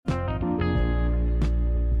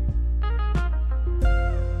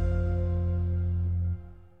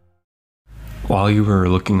While you were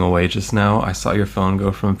looking away just now, I saw your phone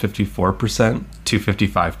go from 54% to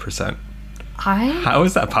 55%. How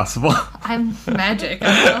is that possible? I'm magic.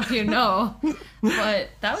 I don't know if you know, but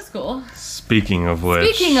that was cool. Speaking of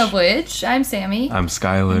which, I'm Sammy. I'm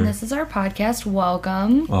Skylar. And this is our podcast.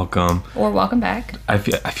 Welcome. Or welcome back. I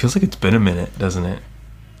feels like it's been a minute, doesn't it?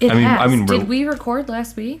 It has. Did we record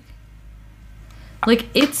last week? Like,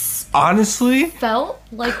 it's honestly felt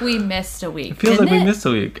like we missed a week. It feels like we missed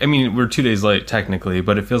a week. I mean, we're 2 days late technically,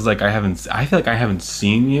 but it feels like I feel like I haven't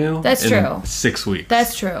seen you. That's true. 6 weeks.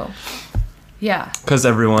 That's true. Yeah. Because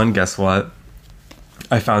everyone, guess what?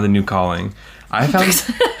 I found a new calling. The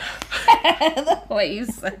way you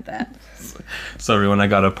said that. So everyone, I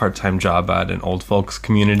got a part-time job at an old folks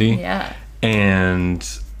community. Yeah. And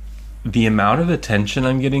the amount of attention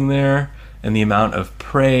I'm getting there, and the amount of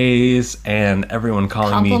praise, and everyone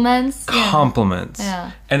calling compliments. Me compliments.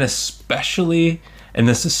 Yeah. And especially, and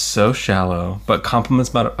this is so shallow, but compliments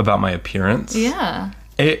about my appearance. Yeah.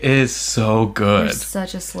 It is so good. You're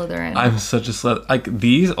such a Slytherin. I'm such a Slytherin. Like,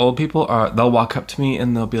 these old people they'll walk up to me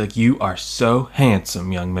and they'll be like, "You are so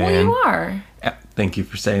handsome, young man." Well, you are. Thank you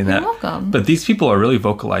for saying that. You're welcome. But these people are really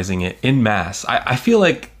vocalizing it en masse. I feel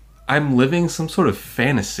like I'm living some sort of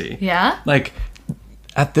fantasy. Yeah? Like,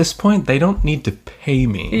 at this point, they don't need to pay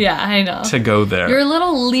me. Yeah, I know. To go there. Your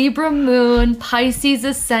little Libra moon, Pisces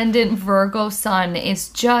ascendant, Virgo sun is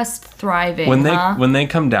just thriving. When they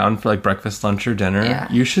come down for like breakfast, lunch, or dinner,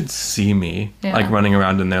 you should see me like running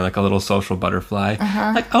around in there like a little social butterfly.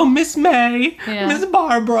 Like, oh, Miss May, Miss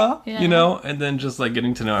Barbara, you know, and then just like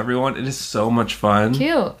getting to know everyone. It is so much fun.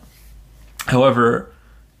 Cute. However,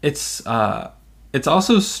 it's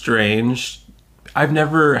also strange. I've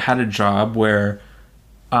never had a job where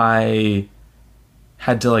I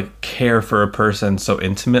had to like care for a person so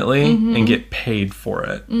intimately and get paid for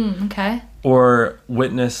it. Okay. Or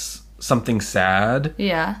witness something sad.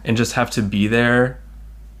 Yeah. And just have to be there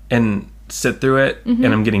and sit through it and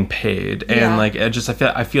I'm getting paid. And like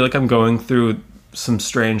I feel like I'm going through some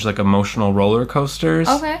strange like emotional roller coasters.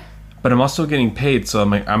 Okay. But I'm also getting paid, so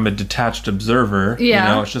I'm a detached observer. Yeah.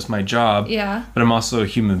 You know, it's just my job. Yeah. But I'm also a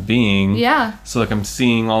human being. Yeah. So like I'm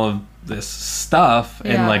seeing all of this stuff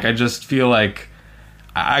and like I just feel like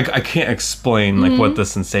I can't explain like what the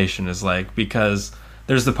sensation is like, because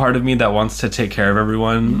there's the part of me that wants to take care of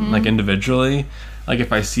everyone like individually. Like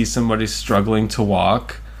if I see somebody struggling to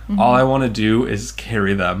walk, all I want to do is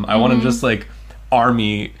carry them. I want to just like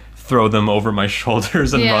army throw them over my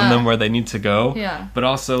shoulders and run them where they need to go. Yeah. But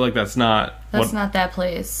also like that's not that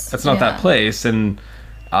place. That's not that place, and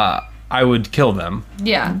I would kill them.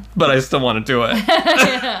 Yeah. But I still want to do it.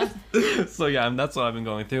 Yeah. So yeah, that's what I've been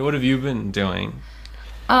going through. What have you been doing?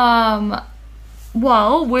 Well,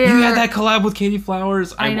 you had that collab with Katie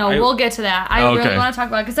Flowers. I know. We'll get to that. I really want to talk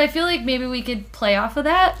about it because I feel like maybe we could play off of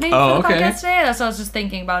that maybe for the podcast today. That's what I was just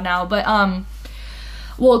thinking about now. But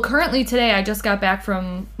well, currently today I just got back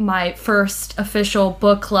from my first official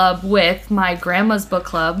book club with my grandma's book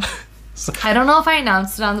club. I don't know if I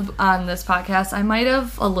announced it on this podcast. I might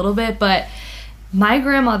have a little bit, but my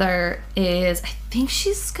grandmother is, I think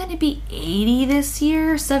she's going to be 80 this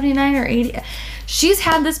year, 79 or 80. She's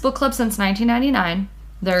had this book club since 1999.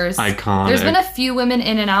 Iconic. There's been a few women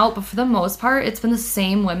in and out, but for the most part, it's been the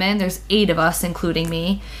same women. There's 8 of us, including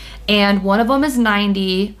me. And one of them is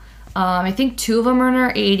 90. I think 2 of them are in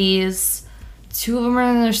their 80s. 2 of them are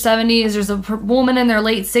in their 70s. There's a woman in their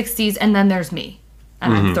late 60s, and then there's me.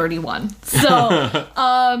 And I'm 31. So,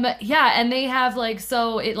 yeah, and they have, like,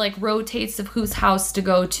 so it, like, rotates of whose house to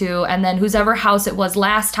go to, and then whosever house it was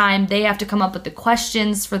last time, they have to come up with the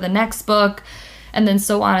questions for the next book, and then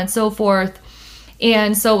so on and so forth.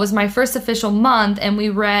 And so it was my first official month, and we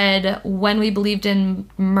read When We Believed in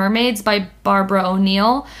Mermaids by Barbara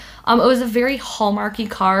O'Neill. It was a very hallmarky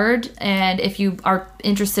card, and if you are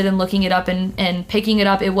interested in looking it up and picking it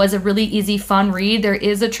up, it was a really easy, fun read. There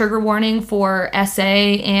is a trigger warning for SA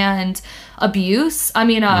and abuse.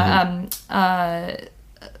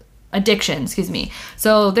 Addiction, excuse me.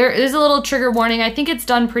 So there is a little trigger warning. I think it's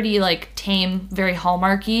done pretty, like, tame, very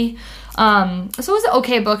hallmarky. So it was an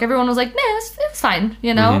okay book. Everyone was like, nah, it was fine,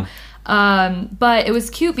 you know? But it was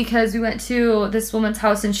cute because we went to this woman's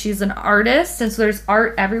house and she's an artist, and so there's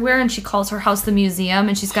art everywhere, and she calls her house the museum,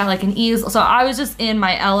 and she's got like an easel. So I was just in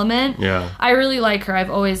my element. Yeah. I really like her. I've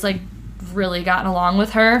always like really gotten along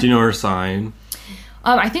with her. Do you know her sign?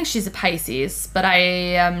 I think she's a Pisces, but I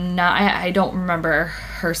am not. I don't remember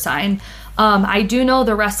her sign. I do know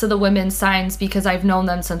the rest of the women's signs because I've known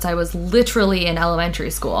them since I was literally in elementary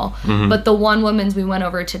school. But the one woman's we went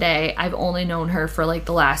over today, I've only known her for like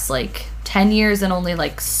the last like 10 years and only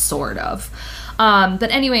like sort of. But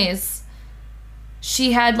anyways,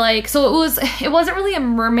 she had like, so it wasn't really a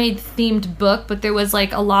mermaid themed book, but there was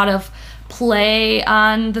like a lot of play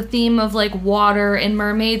on the theme of like water and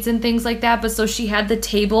mermaids and things like that. But so she had the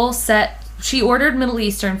table set. She ordered Middle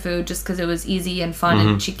Eastern food just because it was easy and fun,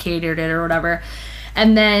 and she catered it or whatever.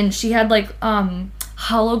 And then she had like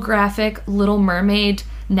holographic Little Mermaid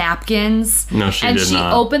napkins. No, she did not. And she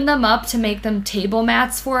opened them up to make them table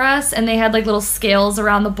mats for us, and they had like little scales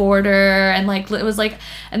around the border, and like it was like,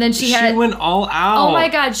 and then she went all out. Oh my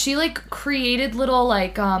god, she like created little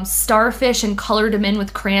like starfish and colored them in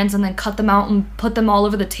with crayons, and then cut them out and put them all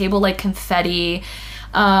over the table like confetti.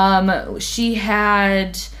 She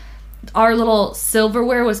had, our little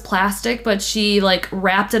silverware was plastic, but she like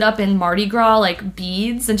wrapped it up in Mardi Gras like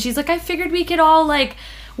beads, and she's like, I figured we could all like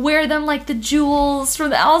wear them like the jewels from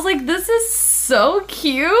the. I was like, this is so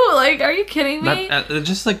cute. Like, are you kidding me? It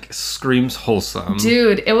just like screams wholesome.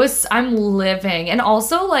 Dude, I'm living. And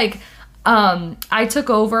also like I took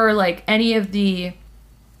over like any of the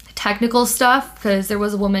technical stuff because there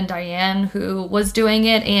was a woman, Diane, who was doing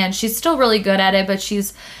it, and she's still really good at it, but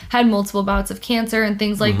she's had multiple bouts of cancer and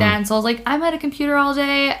things like that. And so I was like, I'm at a computer all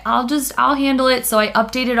day, I'll handle it. So I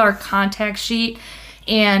updated our contact sheet,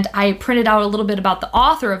 and I printed out a little bit about the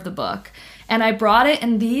author of the book, and I brought it,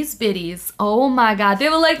 and these biddies, oh my god, they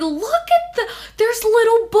were like, look at there's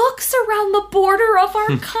little books around the border of our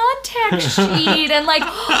contact sheet, and like,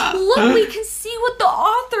 look, we can see what the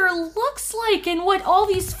author looks like and what all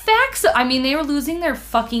these facts. I mean, they were losing their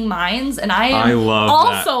fucking minds, and I love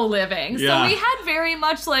also that. Living. Yeah. So we had very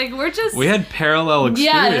much like, we had parallel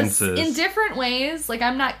experiences. Yes, in different ways. Like,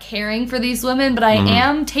 I'm not caring for these women, but I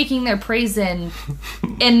am taking their praise in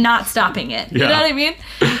and not stopping it. You know what I mean?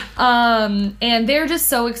 And they're just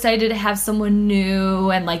so excited to have someone new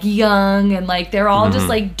and like young, and like they're all just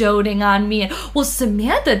like doting on me, and, well,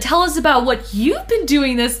 Samantha, tell us about what you've been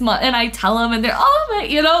doing this month. And I tell them, and they're, oh my,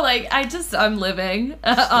 you know, like I'm living.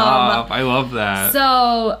 I love that.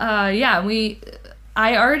 So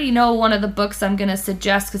I already know one of the books I'm gonna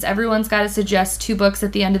suggest, because everyone's got to suggest 2 books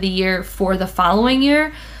at the end of the year for the following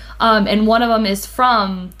year. And one of them is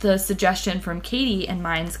from the suggestion from Katie and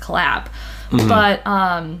mine's collab. But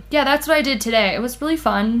that's what I did today. It was really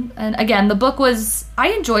fun. And again,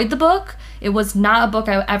 I enjoyed the book. It was not a book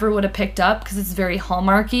I ever would have picked up because it's very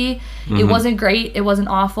Hallmarky. It wasn't great. It wasn't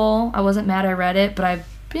awful. I wasn't mad I read it, but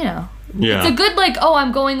it's a good like, oh,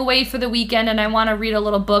 I'm going away for the weekend and I want to read a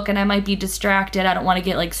little book and I might be distracted. I don't want to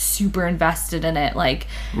get like super invested in it. Like,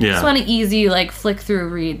 just want an easy like flick through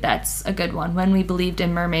read. That's a good one. When We Believed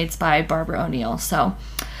in Mermaids by Barbara O'Neill. So,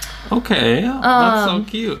 okay, that's so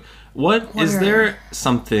cute. What is there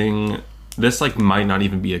something, this like might not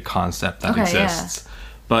even be a concept that exists,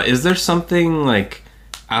 but is there something like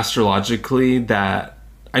astrologically that,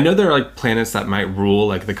 I know there are like planets that might rule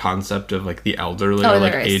like the concept of like the elderly or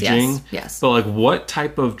like aging. Yes. But like what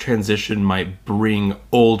type of transition might bring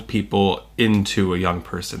old people into a young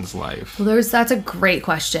person's life? Well, that's a great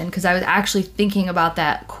question, because I was actually thinking about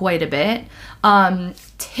that quite a bit.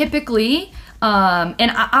 Typically,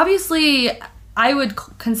 and obviously I would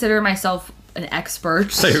consider myself an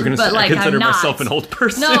expert, so you're gonna say, like, I consider myself an old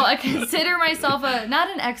person. No, I consider myself not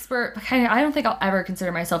an expert. I don't think I'll ever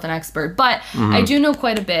consider myself an expert, but I do know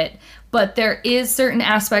quite a bit. But there is certain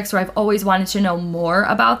aspects where I've always wanted to know more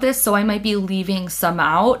about this, so I might be leaving some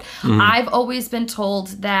out. I've always been told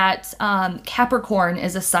that Capricorn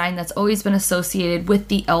is a sign that's always been associated with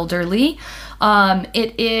the elderly.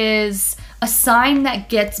 It is a sign that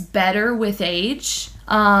gets better with age.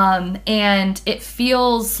 And it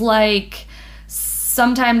feels like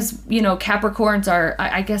sometimes, Capricorns are,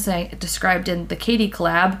 I guess I described in the Katie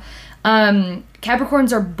collab,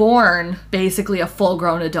 Capricorns are born basically a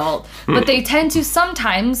full-grown adult, but they tend to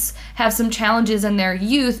sometimes have some challenges in their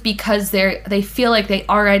youth because they feel like they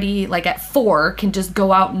already, like at 4, can just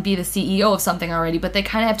go out and be the CEO of something already, but they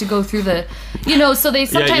kind of have to go through the, so they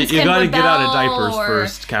sometimes you can gotta rebel. Get out of diapers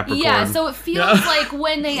first, Capricorn. Yeah, so it feels like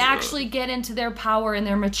when they actually get into their power and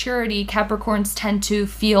their maturity, Capricorns tend to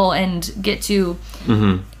feel and get to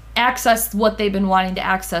access what they've been wanting to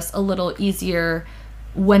access a little easier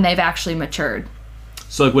when they've actually matured.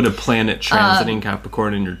 So like would a planet transiting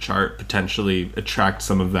Capricorn in your chart potentially attract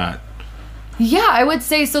some of that? Yeah, I would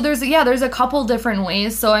say so. There's a couple different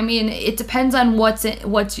ways. So I mean, it depends on what's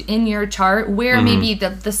in your chart, where maybe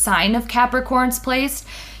the sign of Capricorn's placed.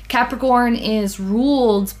 Capricorn is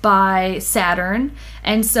ruled by Saturn,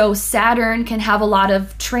 and so Saturn can have a lot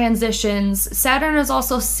of transitions. Saturn is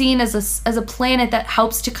also seen as a planet that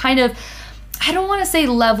helps to kind of I don't want to say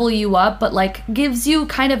level you up, but like gives you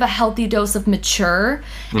kind of a healthy dose of mature.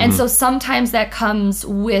 And so sometimes that comes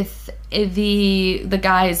with the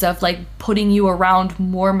guise of like putting you around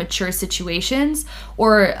more mature situations,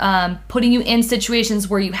 or putting you in situations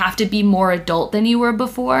where you have to be more adult than you were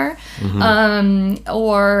before,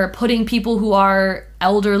 or putting people who are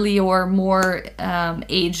elderly or more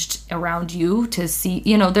aged around you to see,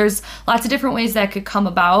 you know, there's lots of different ways that could come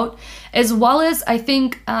about, as well as I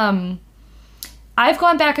think I've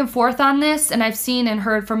gone back and forth on this, and I've seen and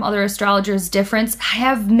heard from other astrologers difference. I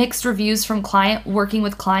have mixed reviews from working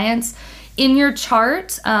with clients. In your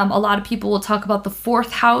chart, a lot of people will talk about the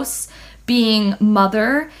 4th house being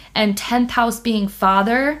mother and 10th house being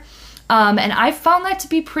father. And I found that to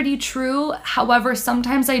be pretty true. However,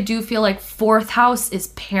 sometimes I do feel like 4th house is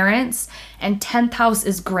parents and 10th house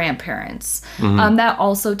is grandparents. That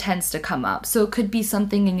also tends to come up. So it could be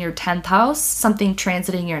something in your 10th house, something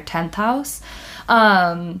transiting your 10th house.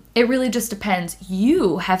 It really just depends.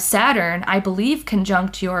 You have Saturn, I believe,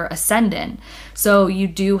 conjunct your ascendant. So you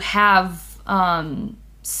do have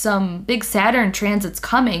some big Saturn transits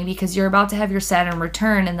coming, because you're about to have your Saturn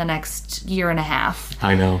return in the next year and a half.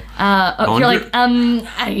 I know. You're like,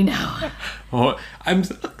 I know. Oh, I'm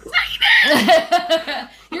so excited.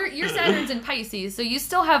 Your Saturn's in Pisces, so you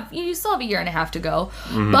still have a year and a half to go.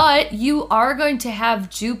 But you are going to have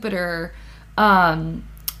Jupiter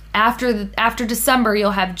after December.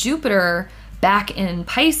 You'll have Jupiter back in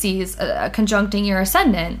Pisces, conjuncting your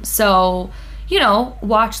ascendant. So, you know,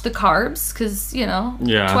 watch the carbs, because, you know,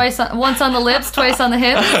 once on the lips, twice on the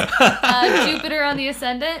hips. Jupiter on the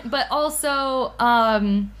ascendant, but also, I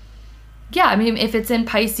mean, if it's in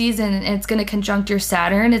Pisces and it's going to conjunct your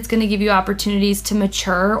Saturn, it's going to give you opportunities to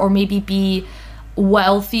mature or maybe be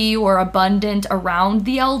wealthy or abundant around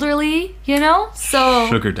the elderly, you know? So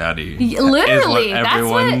sugar daddy. Literally, is what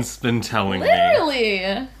everyone's been telling me.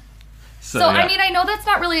 Literally. So I mean, I know that's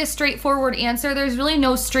not really a straightforward answer. There's really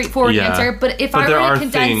no straightforward answer. But if I were to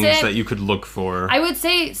condense there are things that you could look for. I would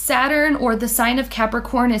say Saturn or the sign of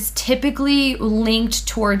Capricorn is typically linked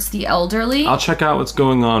towards the elderly. I'll check out what's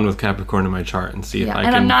going on with Capricorn in my chart and see if I can.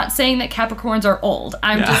 And I'm not saying that Capricorns are old.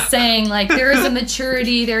 I'm just saying, like, there is a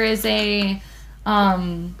maturity. There is a,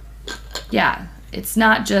 it's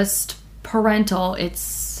not just parental.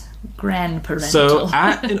 It's grandparental. So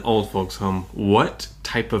at an old folks home, what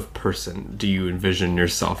type of person do you envision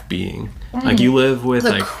yourself being? Like, you live with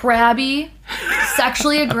the crabby,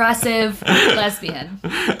 sexually aggressive lesbian.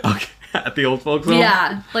 Okay, at the old folks home?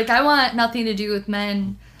 Yeah, like, I want nothing to do with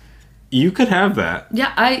men. You could have that.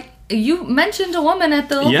 Yeah, you mentioned a woman at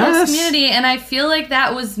the old folks community, and I feel like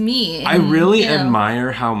that was me. I really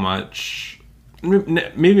admire how much,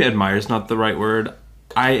 maybe admire is not the right word.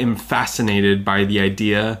 I am fascinated by the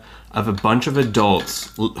idea of a bunch of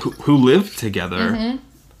adults who live together,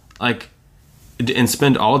 like, and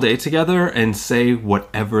spend all day together and say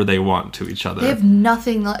whatever they want to each other. They have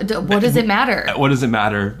nothing. What does it matter? What does it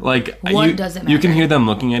matter? Like, what does it matter? You can hear them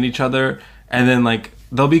looking at each other, and then, like,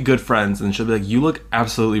 they'll be good friends, and she'll be like, "You look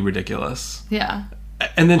absolutely ridiculous." Yeah.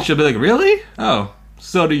 And then she'll be like, "Really? Oh,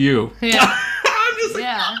 so do you." Yeah. I'm just like,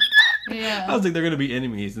 yeah. I was like, they're gonna be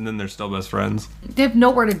enemies, and then they're still best friends. They have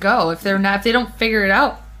nowhere to go if they don't figure it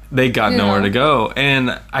out. They got nowhere to go.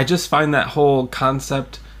 And I just find that whole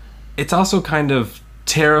concept, it's also kind of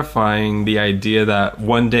terrifying, the idea that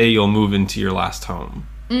one day you'll move into your last home.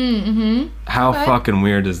 How fucking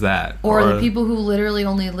weird is that? Or the people who literally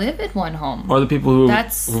only live in one home. Or the people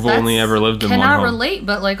who've only ever lived in one home. Cannot relate,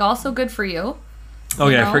 but, like, also good for you. Oh,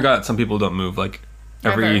 yeah, I forgot some people don't move, like,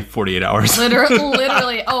 every 48 hours.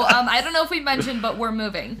 Literally. Oh, I don't know if we mentioned, but we're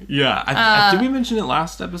moving. Yeah. Did we mention it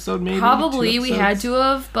last episode, maybe? Probably. We had to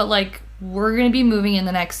have, but, like, we're going to be moving in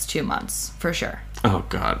the next 2 months, for sure. Oh,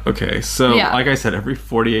 God. Okay. So, like I said, every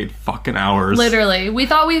 48 fucking hours. Literally. We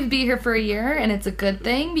thought we'd be here for a year, and it's a good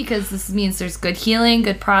thing, because this means there's good healing,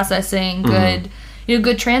 good processing, good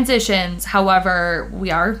transitions. However, we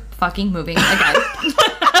are fucking moving again.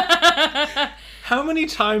 How many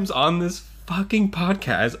times on this fucking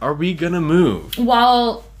podcast are we gonna move?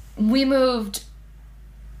 Well, we moved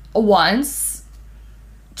once,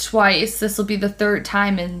 twice. This will be the 3rd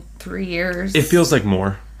time in 3 years. It feels like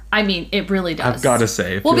more. I mean, it really does. I've got to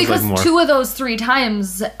say, it feels because like more. 2 of those 3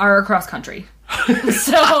 times are across country.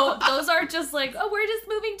 So those are just like, oh, we're just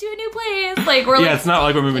moving to a new place. Like, we're it's not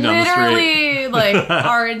like we're moving down the street. Literally, like,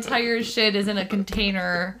 our entire shit is in a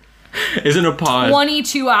container. Is in a pod.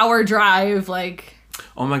 22-hour drive, like.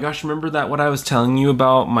 Oh my gosh, remember that what I was telling you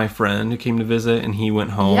about my friend who came to visit and he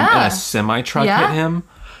went home and a semi-truck hit him?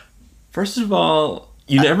 First of all,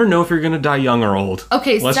 You never know if you're gonna die young or old.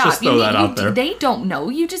 Okay, Let's stop. just throw that out there. They don't know.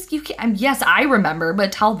 You can't. Yes, I remember,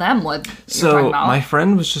 but tell them what you're talking So about. my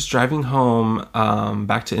friend was just driving home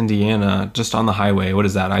back to Indiana, just on the highway. What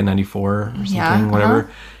is that? I-94 or something, whatever.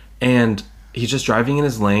 And he's just driving in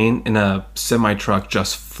his lane, and a semi truck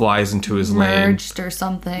just flies into his lane. Merged or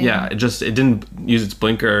something. Yeah, it didn't use its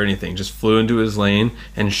blinker or anything. Just flew into his lane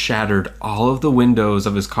and shattered all of the windows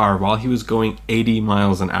of his car while he was going 80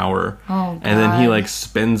 miles an hour. Oh, God. And then he like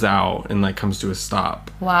spins out and like comes to a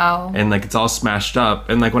stop. Wow. And like it's all smashed up.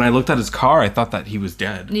 And like when I looked at his car, I thought that he was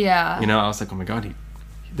dead. Yeah. You know, I was like, oh my God,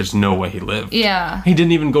 there's no way he lived. Yeah. He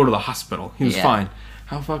didn't even go to the hospital. He was Yeah. fine.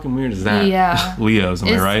 How fucking weird is that? Yeah. Leos, am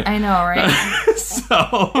I right? I know, right? So,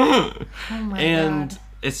 Oh my and God.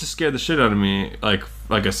 it's just scared the shit out of me, like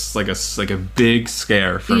a big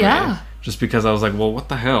scare for Yeah. me. Just because I was like, well, what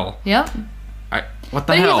the hell? Yep. What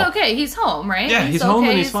the But hell? he's okay. He's home, right? Yeah, he's home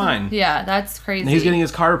and he's fine. Yeah, that's crazy. And he's getting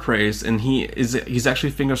his car appraised, and he's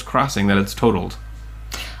actually fingers crossing that it's totaled.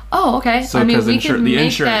 Oh, okay. So I mean, because we can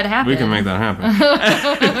make that happen. we can make that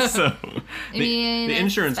happen. So mean, the it's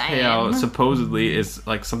insurance fine. payout supposedly is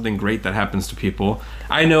like something great that happens to people.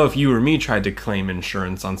 I know if you or me tried to claim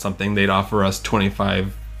insurance on something, they'd offer us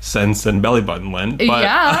 25 cents and belly button lint. But,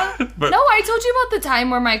 Yeah. but No, I told you about the time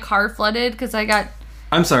where my car flooded because I got.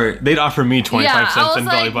 I'm sorry, they'd offer me 25 Yeah, cents I was and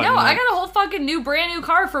belly like, button no, lint. I got a whole fucking brand new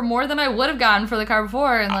car for more than I would have gotten for the car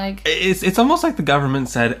before, and like. It's almost like the government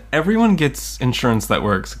said everyone gets insurance that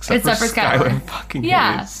works except for Skylar fucking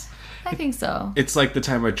Yeah. Hayes. I think so. It's like the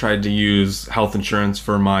time I tried to use health insurance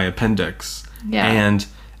for my appendix. Yeah. And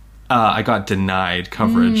I got denied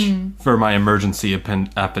coverage for my emergency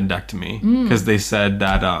appendectomy because they said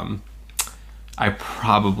that I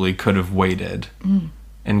probably could have waited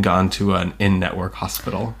and gone to an in-network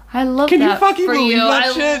hospital. I love Can you that fucking for believe you. that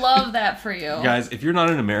I shit? love that for you. Guys, if you're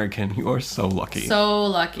not an American, you are so lucky. So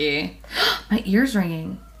lucky. My ear's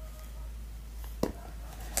ringing.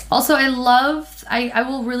 Also, I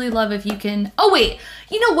will really love if you can. Oh, wait.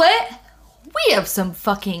 You know what? We have some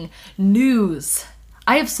fucking news.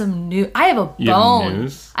 I have a You have bone.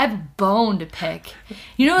 news? I have a bone to pick.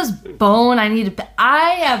 You know this bone I need to pick?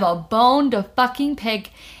 I have a bone to fucking pick,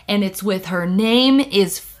 and it's with her name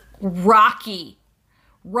is Rocky.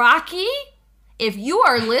 Rocky, if you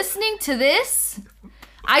are listening to this,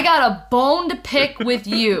 I got a bone to pick with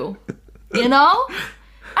you. You know?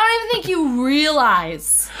 I don't even think you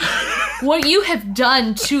realize what you have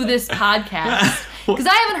done to this podcast. Because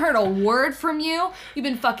I haven't heard a word from you. You've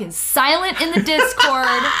been fucking silent in the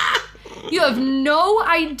Discord. You have no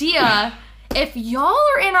idea. If y'all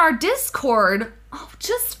are in our Discord,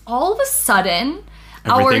 just all of a sudden,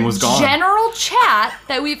 Everything our was gone. general chat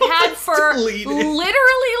that we've had for deleted.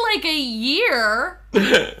 literally like a year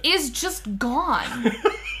is just gone.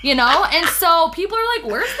 You know? And so people are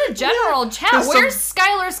like, where's the general chat? Where's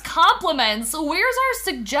Skylar's compliments? Where's our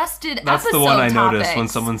suggested That's episode the one I topics? noticed when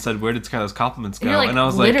someone said, where did Skylar's compliments go? You're like, and I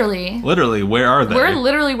was literally. like, literally, where are they? Where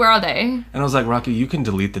are they? And I was like, Rocky, you can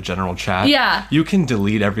delete the general chat. Yeah. You can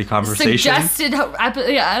delete every conversation. Suggested,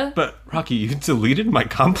 yeah. But Rocky, you deleted my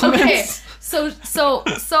compliments? Okay,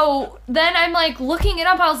 so then I'm like looking it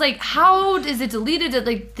up. I was like, how is it deleted?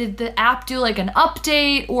 Did the app do like an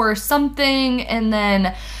update or something? And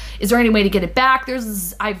then, is there any way to get it back?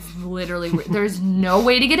 There's no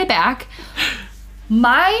way to get it back.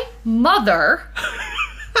 My mother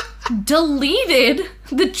deleted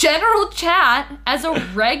the general chat as a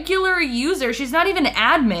regular user. She's not even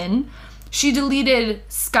admin. She deleted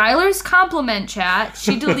Skylar's compliment chat.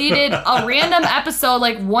 She deleted a random episode,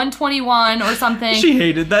 like 121 or something. She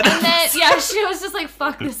hated that And then, episode. yeah, she was just like,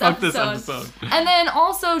 fuck this Fuck this episode. episode. And then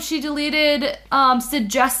also she deleted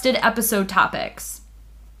suggested episode topics.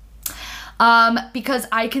 Because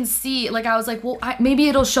I can see, like, I was like, well, maybe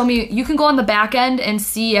it'll show me, you can go on the back end and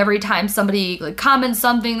see every time somebody like comments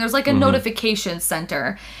something, there's like a notification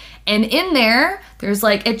center. And in there, there's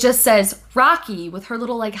like, it just says Rocky with her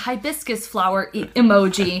little like hibiscus flower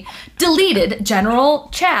emoji, deleted general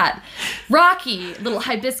chat. Rocky, little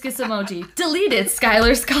hibiscus emoji, deleted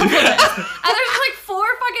Skylar's compliment. And there's like 4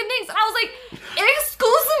 fucking things. And I was like,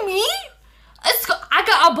 excuse me? I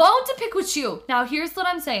got a bone to pick with you. Now, here's what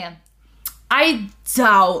I'm saying. I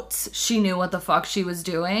doubt she knew what the fuck she was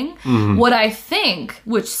doing. What I think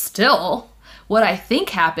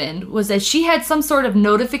happened was that she had some sort of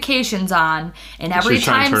notifications on, and every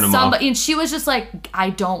time somebody, and she was just like, I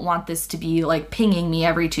don't want this to be like pinging me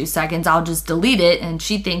every 2 seconds. I'll just delete it. And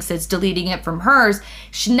she thinks it's deleting it from hers.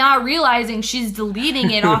 She's not realizing she's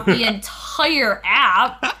deleting it off the entire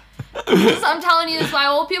app. So I'm telling you this, my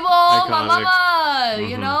old people, my mama,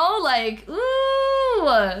 you know, like,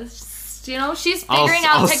 ooh, just, she's figuring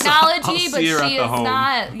out technology, but she is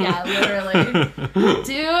not. Yeah, literally.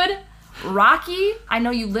 Dude, Rocky, I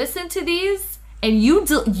know you listen to these, and you're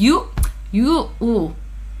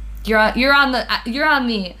on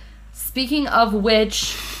the. Speaking of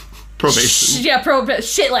which, probation.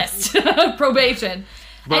 Shit list. Probation.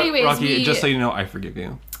 But anyways, Rocky, just so you know, I forgive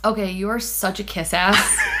you. Okay, you are such a kiss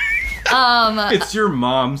ass. It's your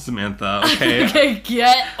mom, Samantha. Okay. Okay,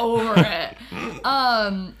 get over it.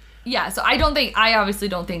 Yeah, so I obviously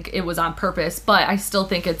don't think it was on purpose, but I still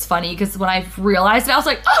think it's funny because when I realized it, I was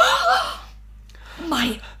like, oh,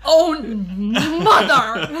 my own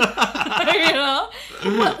mother.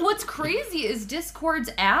 What's crazy is Discord's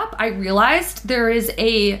app, I realized there is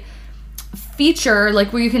a feature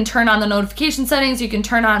like where you can turn on the notification settings, you can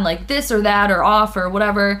turn on like this or that or off or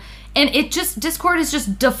whatever. And Discord is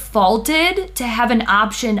just defaulted to have an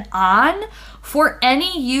option on for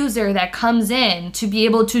any user that comes in to be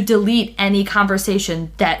able to delete any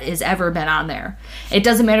conversation that has ever been on there. It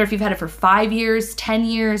doesn't matter if you've had it for 5 years, 10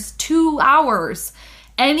 years, 2 hours.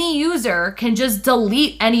 Any user can just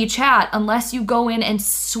delete any chat unless you go in and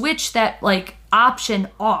switch that like option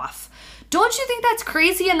off. Don't you think that's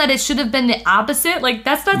crazy and that it should have been the opposite? Like,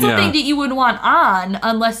 that's not something that you would want on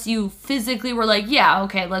unless you physically were like, yeah,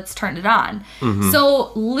 okay, let's turn it on. Mm-hmm.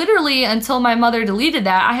 So, literally, until my mother deleted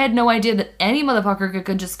that, I had no idea that any motherfucker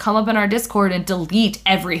could just come up in our Discord and delete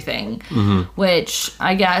everything, which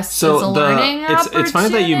I guess is a learning opportunity. It's funny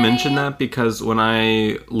that you mentioned that because when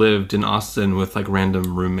I lived in Austin with, like,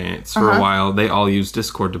 random roommates for a while, they all used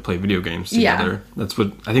Discord to play video games together. Yeah.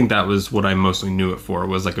 I think that was what I mostly knew it for,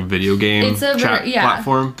 was, like, a video game. It's a chat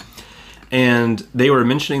platform, and they were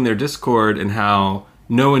mentioning their Discord and how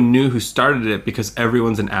no one knew who started it because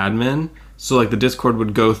everyone's an admin. So like the Discord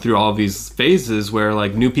would go through all of these phases where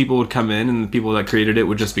like new people would come in and the people that created it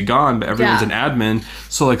would just be gone, but everyone's an admin.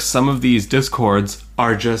 So like some of these Discords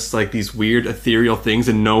are just like these weird ethereal things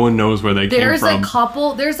and no one knows where they came from.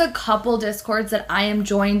 There's a couple Discords that I am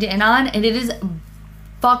joined in on, and it is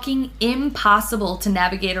fucking impossible to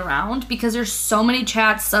navigate around because there's so many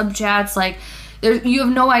chats, sub-chats, like you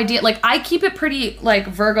have no idea. Like I keep it pretty like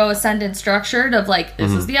Virgo ascendant structured of like,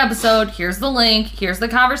 this is the episode, here's the link, here's the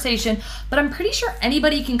conversation, but I'm pretty sure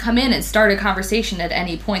anybody can come in and start a conversation at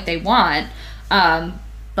any point they want,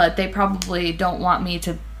 but they probably don't want me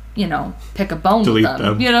to, pick a bone with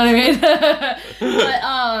them. You know what I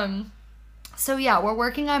mean? But so yeah, we're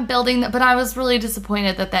working on building that, but I was really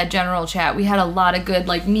disappointed that general chat, we had a lot of good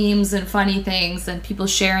like memes and funny things and people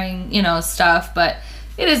sharing, stuff, but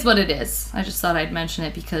it is what it is. I just thought I'd mention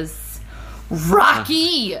it because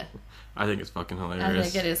Rocky! I think it's fucking hilarious. I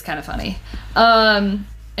think it is kind of funny. And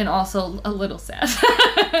also a little sad.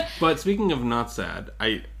 But speaking of not sad,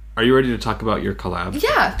 are you ready to talk about your collab?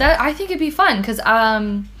 Yeah, I think it'd be fun because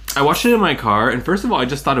I watched it in my car, and first of all, I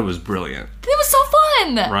just thought it was brilliant. It was so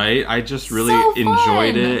fun! Right? I just really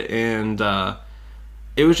enjoyed it, and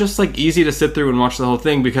it was just, like, easy to sit through and watch the whole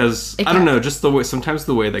thing, because, I don't know, just the way, sometimes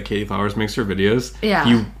the way that Katie Flowers makes her videos,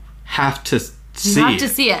 you have to see it. You have to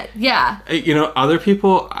see it, yeah. Other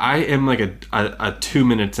people, I am, like, a 2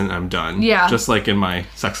 minutes and I'm done. Yeah. Just like in my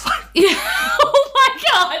sex life. Yeah. Oh my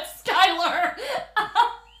god, Skylar!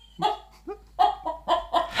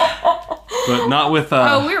 But not with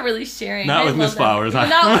we're really sharing. Not with Miss Flowers. Not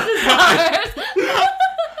with Miss Flowers.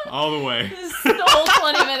 All the way. The whole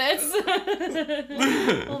 20 minutes.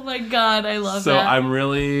 Oh my god, I love that. So I'm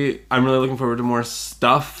really looking forward to more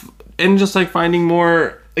stuff and just like finding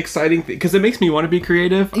more exciting things because it makes me want to be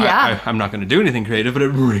creative. Yeah. I'm not going to do anything creative, but it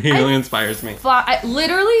really inspires me.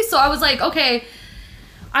 Literally, so I was like, okay,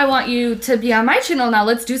 I want you to be on my channel now.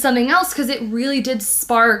 Let's do something else because it really did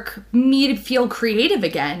spark me to feel creative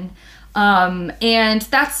again. And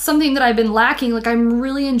that's something that I've been lacking. Like I'm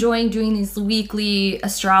really enjoying doing these weekly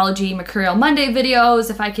astrology Mercurial Monday videos.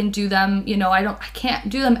 If I can do them, I can't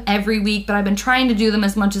do them every week, but I've been trying to do them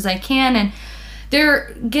as much as I can. And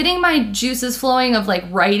they're getting my juices flowing of like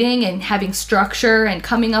writing and having structure and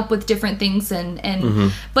coming up with different things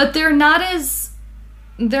but they're not as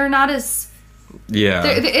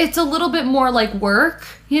it's a little bit more like work,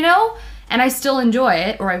 and I still enjoy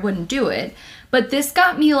it or I wouldn't do it. But this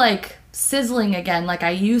got me like sizzling again like I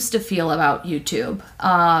used to feel about YouTube.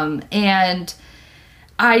 And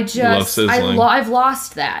I just I've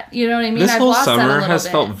lost that. You know what I mean? This whole summer has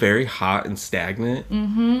felt very hot and stagnant.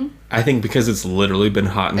 Mm-hmm. I think because it's literally been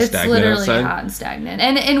hot and stagnant outside. It's literally hot and stagnant.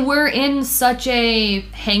 And we're in such a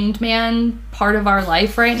hanged man part of our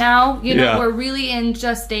life right now. We're really in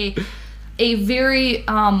just a very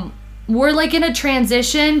we're like in a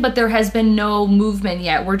transition, but there has been no movement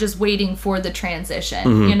yet. We're just waiting for the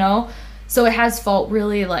transition, So it has felt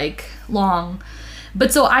really like long.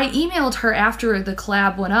 But so I emailed her after the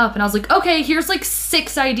collab went up, and I was like, okay, here's like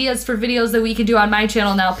 6 ideas for videos that we can do on my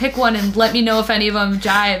channel now. Pick one and let me know if any of them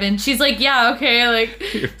jive. And she's like, yeah, okay.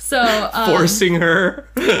 Like, so. Forcing her.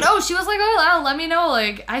 No, she was like, oh, let me know.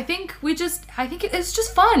 Like, I think it's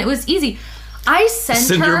just fun. It was easy. I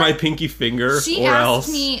sent her my pinky finger. She asked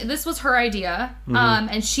me, this was her idea,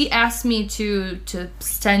 and she asked me to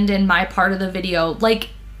send in my part of the video,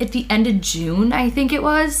 like, at the end of June, I think it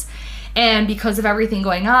was. And because of everything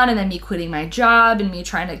going on, and then me quitting my job and me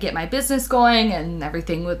trying to get my business going and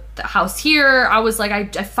everything with the house here, I was like,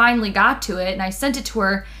 I finally got to it, and I sent it to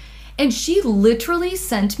her. And she literally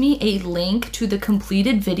sent me a link to the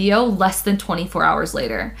completed video less than 24 hours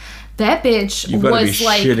later. That bitch was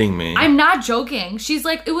like, shitting me. I'm not joking. She's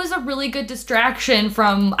like, it was a really good distraction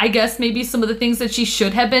from, I guess, maybe some of the things that she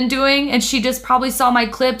should have been doing. And she just probably saw my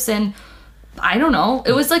clips, and I don't know.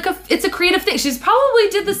 It was like it's a creative thing. She's probably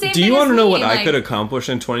did the same thing. Do you want to know what like, I could accomplish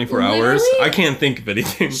in 24 hours? I can't think of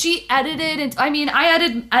anything. She edited, and I mean,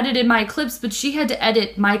 I edited my clips, but she had to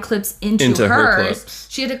edit my clips into hers. Her clips.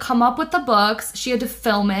 She had to come up with the books. She had to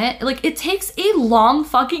film it. Like, it takes a long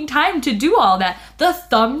fucking time to do all that. The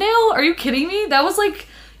thumbnail? Are you kidding me? That was like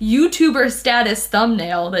YouTuber status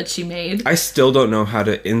thumbnail that she made. I still don't know how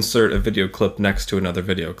to insert a video clip next to another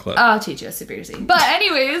video clip. I'll teach you, super easy. But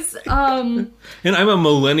anyways, and I'm a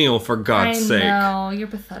millennial, for God's sake. I know, you're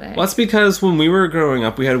pathetic. Well, that's because when we were growing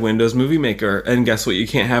up, we had Windows Movie Maker, and guess what? You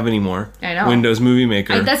can't have anymore. I know. Windows Movie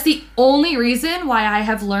Maker. That's the only reason why I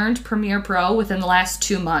have learned Premiere Pro within the last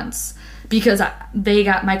 2 months. Because they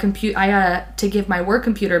got my computer, I got to give my work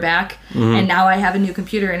computer back, and now I have a new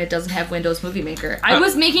computer, and it doesn't have Windows Movie Maker. I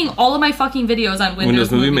was making all of my fucking videos on Windows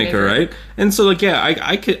Movie Maker, right? And so, like, yeah,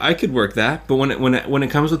 I could work that, but when it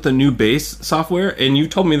comes with the new base software, and you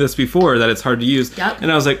told me this before that it's hard to use, and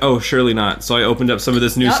I was like, oh, surely not. So I opened up some of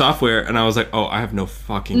this new software, and I was like, oh, I have no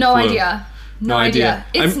fucking clue. Idea. No idea.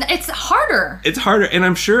 It's harder. It's harder, and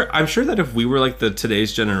I'm sure that if we were like the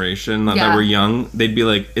today's generation that were young, they'd be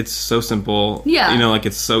like, it's so simple. Yeah. You know, like,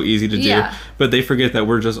 it's so easy to do. But they forget that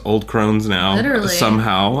we're just old crones now. Literally.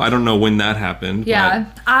 Somehow. I don't know when that happened.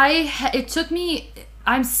 Yeah. It took me,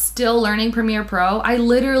 I'm still learning Premiere Pro. I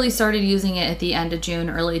literally started using it at the end of June,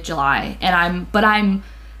 early July.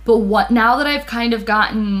 But now that I've kind of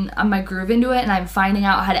gotten my groove into it, and I'm finding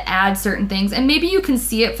out how to add certain things, and maybe you can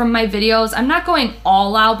see it from my videos, I'm not going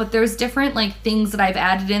all out, but there's different like things that I've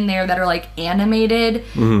added in there that are like animated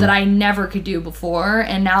that I never could do before.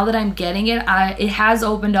 And now that I'm getting it, it has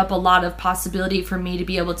opened up a lot of possibility for me to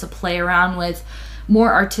be able to play around with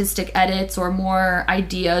more artistic edits or more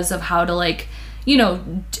ideas of how to, like, you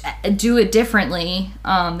know, do it differently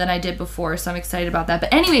than I did before. So I'm excited about that.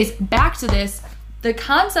 But anyways, back to this. The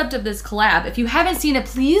concept of this collab, if you haven't seen it,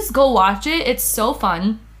 please go watch it. It's so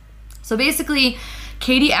fun. So basically,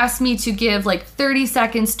 Katie asked me to give like 30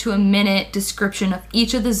 seconds to a minute description of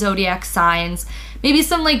each of the zodiac signs, maybe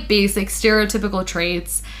some like basic stereotypical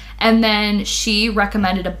traits, and then she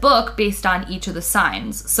recommended a book based on each of the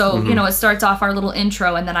signs. So, you know, it starts off our little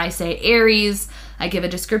intro, and then I say Aries, I give a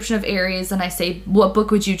description of Aries, and I say, what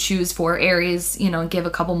book would you choose for Aries, you know, and give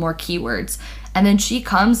a couple more keywords. And then she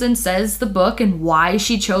comes and says the book and why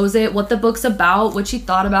she chose it, what the book's about, what she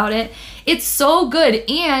thought about it. It's so good.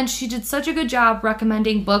 And she did such a good job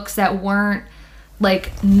recommending books that weren't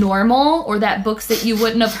like normal, or that books that you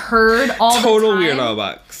wouldn't have heard all the time. Total weirdo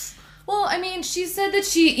books. Well, I mean, she said that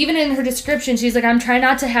she, even in her description, she's like, I'm trying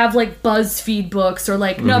not to have like BuzzFeed books or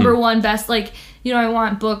like number one best, like, you know, I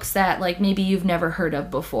want books that like maybe you've never heard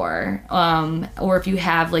of before, or if you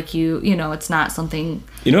have, like, you know, it's not something.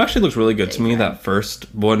 You know, actually looks really good to me, that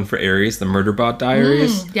first one for Aries, the Murderbot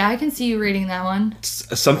Diaries. Yeah, I can see you reading that one.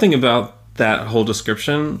 Something about that whole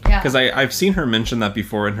description, because I've seen her mention that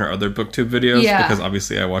before in her other BookTube videos, because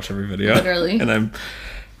obviously I watch every video, literally, and I'm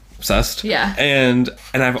obsessed. Yeah. And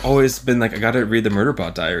I've always been like, I gotta read the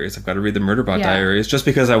Murderbot Diaries. I've got to read the Murderbot Diaries, just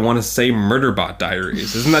because I want to say Murderbot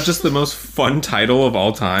Diaries. Isn't that just the most fun title of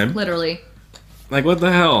all time? Literally. Like, what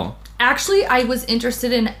the hell? Actually, I was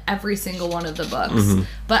interested in every single one of the books,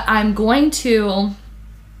 but I'm going to.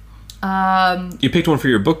 You picked one for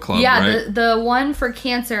your book club, right? the one for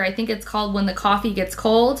Cancer. I think it's called When the Coffee Gets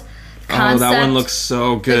Cold. Oh, that one looks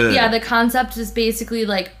so good. The concept is basically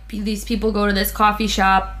like these people go to this coffee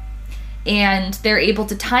shop, and they're able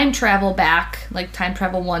to time travel back, like time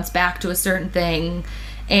travel once back to a certain thing,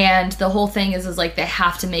 and the whole thing is like they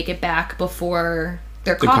have to make it back before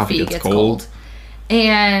their coffee gets cold.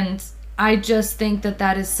 And I just think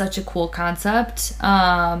that is such a cool concept.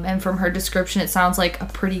 And from her description, it sounds like a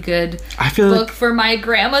pretty good book for my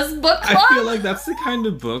grandma's book club. I feel like that's the kind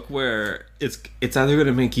of book where it's either going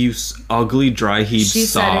to make you ugly, dry heave sob. She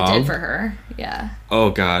said it did for her. Yeah.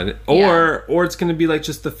 Oh, God. Or it's going to be like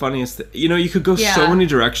just the funniest thing. You know, you could go so many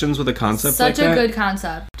directions with a concept like that. Such a good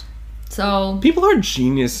concept. So... People are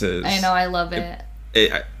geniuses. I know. I love it.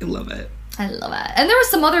 I love it. I love it. And there were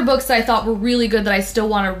some other books that I thought were really good that I still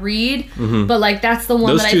want to read. Mm-hmm. But, like, that's the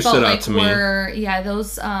one that I felt like were... Yeah,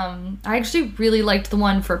 those... I actually really liked the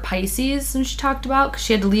one for Pisces when she talked about, because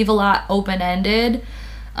she had to leave a lot open-ended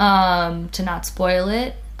to not spoil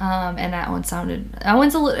it. And that one sounded... That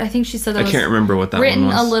one's a little... I think she said that I can't remember what that one was.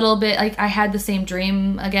 Written a little bit... Like, I had the same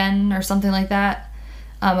dream again or something like that.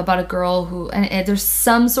 About a girl who... And there's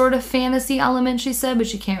some sort of fantasy element, she said, but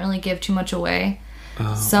she can't really give too much away.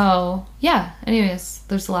 Oh. So, yeah. Anyways,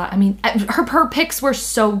 there's a lot. I mean, her picks were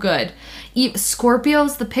so good.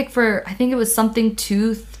 Scorpio's the pick for, I think it was something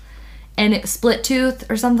tooth, and it split tooth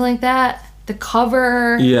or something like that. The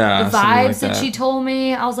cover, the vibes that she told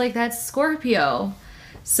me, I was like, that's Scorpio.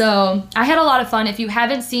 So, I had a lot of fun. If you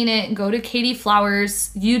haven't seen it, go to Katie Flowers'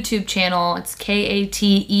 YouTube channel. It's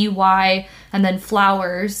Katey and then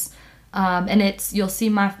Flowers. And you'll see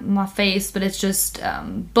my face, but it's just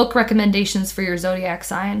book recommendations for your zodiac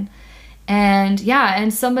sign. And yeah,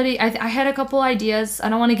 and I had a couple ideas. I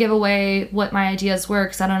don't want to give away what my ideas were,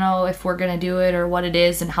 because I don't know if we're going to do it or what it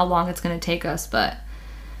is and how long it's going to take us. But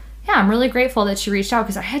yeah, I'm really grateful that she reached out,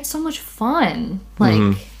 because I had so much fun.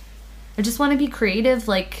 Like, I just want to be creative,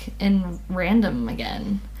 like, and random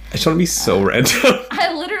again. I just want to be so random.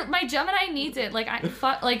 My Gemini needs it. Like,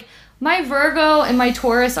 my Virgo and my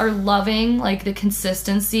Taurus are loving, like, the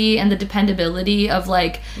consistency and the dependability of,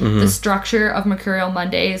 like, the structure of Mercurial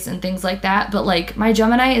Mondays and things like that. But, like, my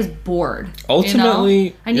Gemini is bored.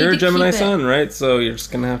 Ultimately, you're a Gemini sun, right? So you're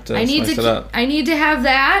just going to have to spice it up. I need to have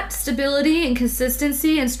that stability and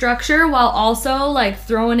consistency and structure while also, like,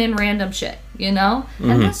 throwing in random shit, you know?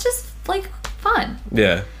 And that's just, like, fun.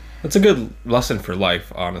 Yeah. That's a good lesson for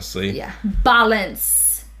life, honestly. Yeah.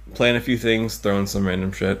 Balance. Plan a few things, throw in some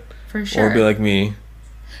random shit. For sure. Or be like me.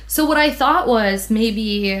 So what I thought was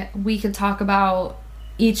maybe we could talk about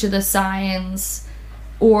each of the signs,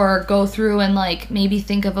 or go through and, like, maybe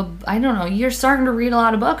think of I don't know, you're starting to read a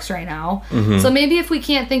lot of books right now. Mm-hmm. So maybe if we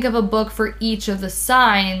can't think of a book for each of the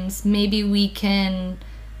signs, maybe we can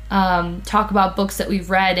talk about books that we've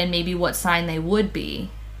read and maybe what sign they would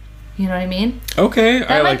be. You know what I mean? Okay,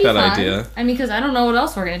 I like that idea. I mean, because I don't know what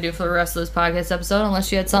else we're going to do for the rest of this podcast episode unless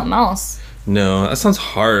you had something else. No, that sounds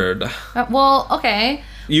hard. Well, okay.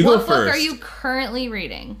 You go first. What book are you currently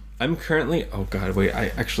reading? I'm currently... Oh, God, wait. I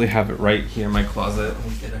actually have it right here in my closet.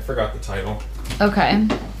 And I forgot the title. Okay.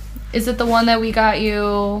 Is it the one that we got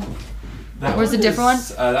you... Or is it a different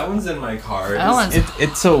one? That one's in my car.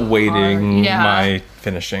 It's awaiting my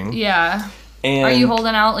finishing. Yeah. And are you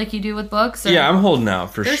holding out like you do with books? Yeah, I'm holding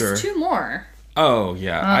out for sure. There's 2 more. Oh,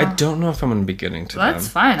 yeah. I don't know if I'm going to be getting to them. That's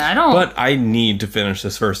fine. I don't... But I need to finish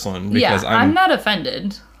this first one because I'm not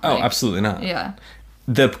offended. Oh, absolutely not. Yeah.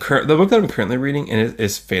 The book that I'm currently reading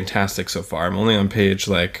is fantastic so far. I'm only on page,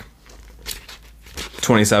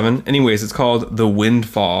 27. Anyways, it's called The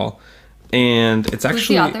Windfall. And it's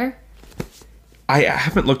actually... Who's the author? I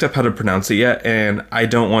haven't looked up how to pronounce it yet, and I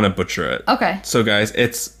don't want to butcher it. Okay. So, guys,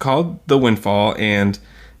 it's called The Windfall, and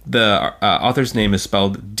the author's name is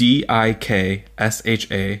spelled Diksha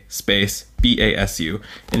space Basu.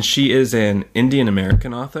 And she is an Indian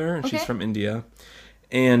American author, and she's from India.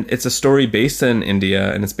 And it's a story based in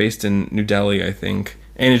India, and it's based in New Delhi, I think.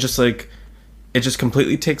 And it just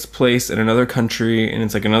completely takes place in another country, and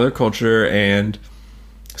it's like another culture. And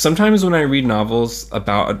sometimes when I read novels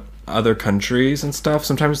about other countries and stuff,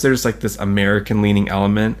 sometimes there's like this American leaning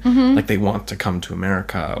element, like they want to come to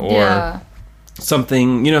America or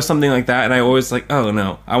something like that. And I always oh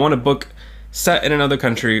no, I want a book set in another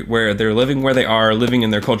country where they're living where they are, living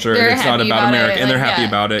in their culture, and it's not about America, and they're happy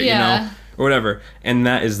about it, you know, or whatever. And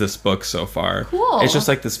that is this book so far. Cool. It's just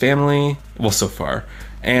like this family, well, so far.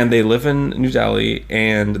 And they live in New Delhi,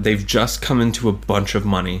 and they've just come into a bunch of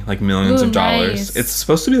money, like millions of dollars. Nice. It's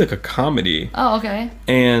supposed to be like a comedy. Oh, okay.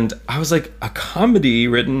 And I was like, a comedy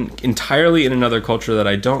written entirely in another culture that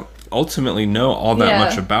I don't ultimately know all that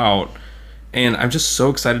much about. And I'm just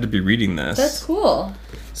so excited to be reading this. That's cool.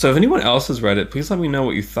 So if anyone else has read it, please let me know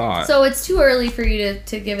what you thought. So it's too early for you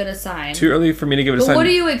to give it a sign. Too early for me to give it a sign. But what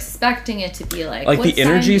are you expecting it to be like? Like, the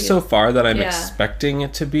energy so far that I'm expecting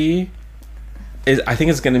it to be... I think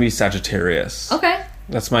it's going to be Sagittarius. Okay.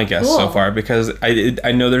 That's my guess so far, because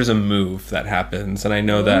I know there's a move that happens, and I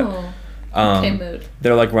know that Okay, mood.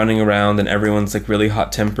 They're like running around and everyone's like really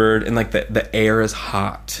hot tempered and like the air is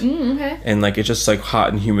hot. Okay. And like it's just like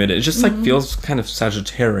hot and humid. It just like feels kind of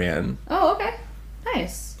Sagittarian. Oh, okay.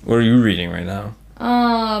 Nice. What are you reading right now?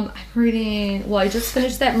 I'm reading. Well, I just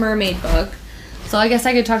finished that mermaid book, so I guess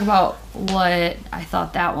I could talk about what I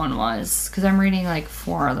thought that one was because I'm reading like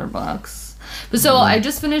 4 other books. But so I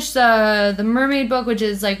just finished the mermaid book, which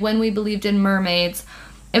is like When We Believed in Mermaids.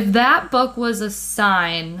 If that book was a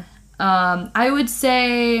sign, I would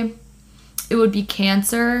say it would be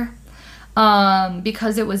Cancer.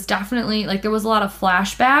 Because it was definitely like there was a lot of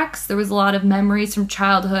flashbacks, there was a lot of memories from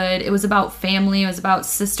childhood. It was about family, it was about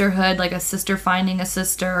sisterhood, like a sister finding a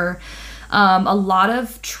sister, a lot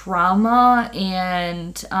of trauma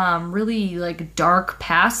and really like dark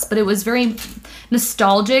past, but it was very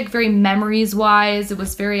nostalgic, very memories wise. It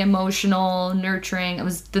was very emotional, nurturing. It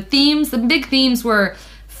was the big themes were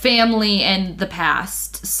family and the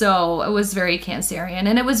past, so it was very Cancerian,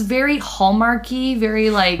 and it was very Hallmarky, very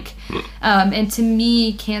like and to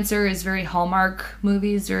me Cancer is very Hallmark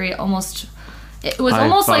movies, very almost it was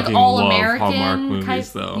almost like all American Hallmark movies, type,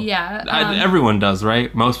 though. Yeah, everyone does,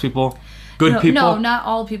 right? Most people. People? No, not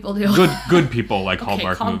all people do. Good people like okay,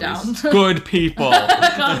 Hallmark calm movies. Down. Good people.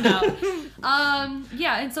 Calm down.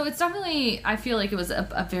 Yeah, and so it's definitely, I feel like it was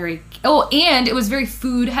a very, and it was very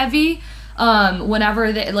food heavy.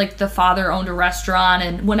 Whenever the father owned a restaurant,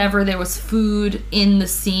 and whenever there was food in the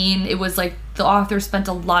scene, it was like the author spent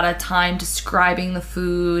a lot of time describing the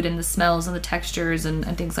food and the smells and the textures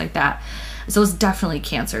and things like that. So it's definitely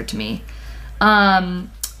Cancer to me.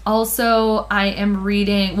 Also, I am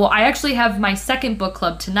reading, well, I actually have my second book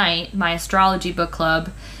club tonight, my astrology book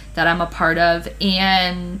club that I'm a part of,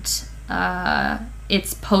 and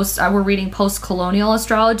it's we're reading post-colonial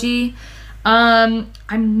astrology. I'm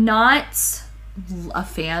not a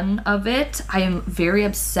fan of it. I am very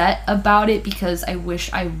upset about it because I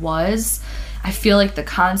wish I was. I feel like the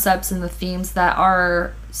concepts and the themes that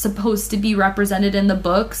are supposed to be represented in the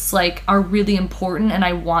books like are really important, and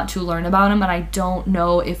I want to learn about them, and I don't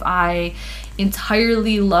know if I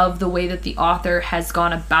entirely love the way that the author has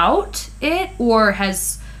gone about it, or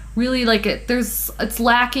has really like it's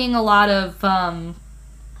lacking a lot of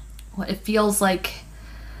it feels like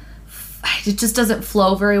it just doesn't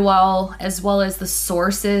flow very well as the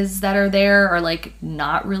sources that are there are like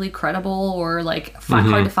not really credible or like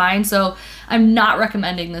hard to find. So I'm not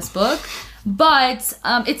recommending this book, but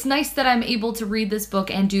it's nice that I'm able to read this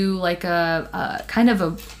book and do like a kind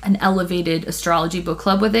of an elevated astrology book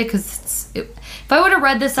club with it, because if I would have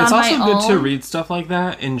read this on my own, it's also good to read stuff like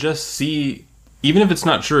that and just see, even if it's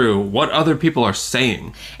not true, what other people are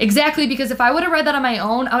saying. Exactly, because if I would have read that on my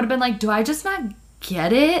own, I would have been like, do I just not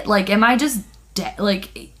get it? Like, am I just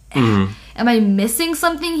am I missing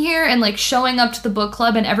something here? And like showing up to the book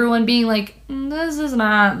club and everyone being like, this is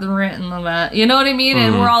not the written of that, you know what I mean?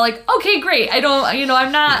 And we're all like, okay, great,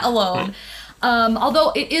 I'm not alone.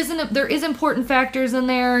 Although there is important factors in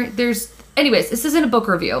there. Anyways, this isn't a book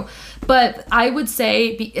review, but I would say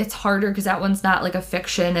it's harder because that one's not like a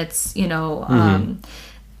fiction. It's but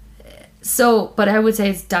I would say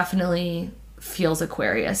it's definitely feels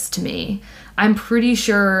Aquarius to me. I'm pretty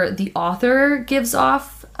sure the author gives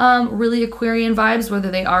off really Aquarian vibes,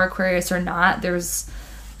 whether they are Aquarius or not. There's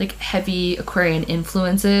like heavy Aquarian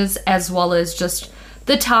influences, as well as just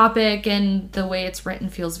the topic and the way it's written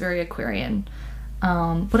feels very Aquarian.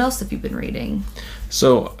 What else have you been reading?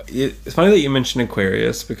 So it's funny that you mentioned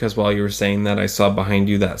Aquarius, because while you were saying that, I saw behind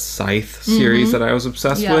you that Scythe series that I was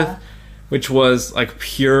obsessed with, which was like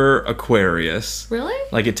pure Aquarius. Really?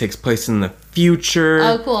 Like it takes place in the future.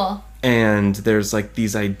 Oh, cool. And there's like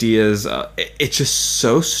these ideas. It's just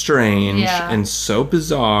so strange and so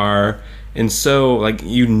bizarre and so like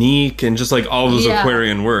unique, and just like all those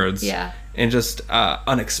Aquarian words. Yeah. And just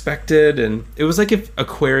unexpected. And it was like if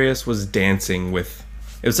Aquarius was dancing with...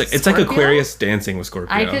 It's like Aquarius dancing with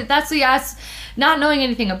Scorpio. Not knowing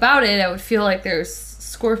anything about it, I would feel like there's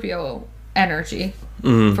Scorpio energy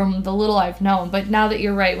from the little I've known. But now that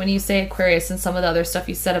you're right, when you say Aquarius and some of the other stuff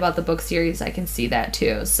you said about the book series, I can see that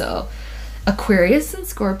too. So Aquarius and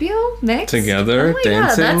Scorpio mixed together,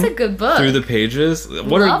 dancing. God, that's a good book. Through the pages.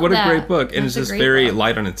 What a great book. And it's just very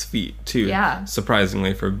light on its feet too. Yeah.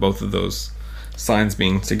 Surprisingly, for both of those signs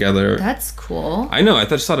being together. That's cool. I know. I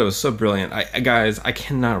just thought it was so brilliant. Guys, I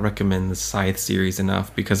cannot recommend the Scythe series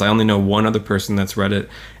enough, because I only know one other person that's read it,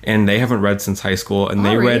 and they haven't read since high school, and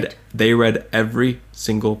they read every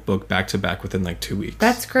single book back to back within like 2 weeks.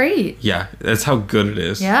 That's great. Yeah, that's how good it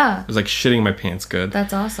is. Yeah. It was like shitting my pants good.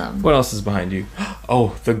 That's awesome. What else is behind you?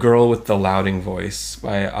 Oh, The Girl with the Louding Voice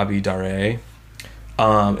by Abi Daré.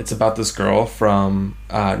 It's about this girl from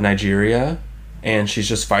Nigeria, and she's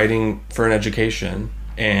just fighting for an education.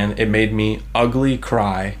 And it made me ugly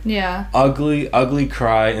cry. Yeah. Ugly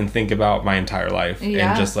cry and think about my entire life. Yeah.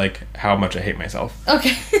 And just like how much I hate myself.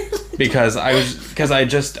 Okay. Because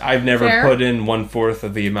I've never Fair. put in 1/4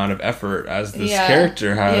 of the amount of effort as this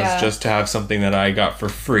character has just to have something that I got for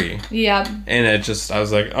free. Yep. And I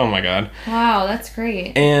was like, oh my God. Wow, that's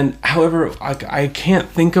great. And however, I can't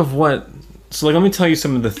think of what. So like, let me tell you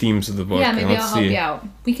some of the themes of the book. Yeah, maybe and I'll help you out.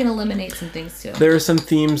 We can eliminate some things too. There are some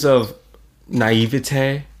themes of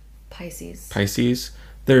naivete. Pisces.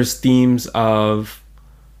 There's themes of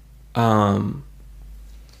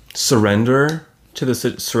surrendering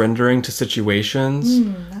to situations.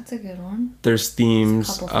 That's a good one. There's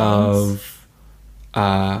themes of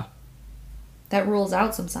that rules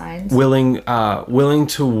out some signs. willing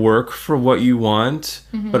to work for what you want,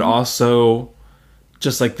 but also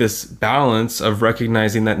just like this balance of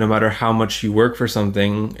recognizing that no matter how much you work for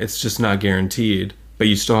something, it's just not guaranteed, but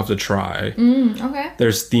you still have to try. Okay.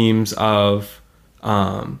 There's themes of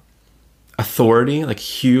authority, like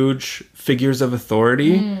huge figures of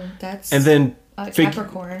authority. That's And then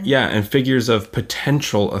Capricorn. Yeah, and figures of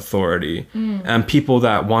potential authority. And people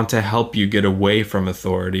that want to help you get away from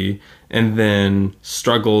authority, and then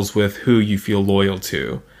struggles with who you feel loyal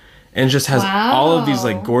to. And just has all of these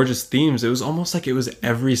like gorgeous themes. It was almost like it was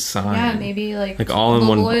every sign. Yeah, maybe like all in the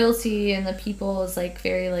one. loyalty and the people is like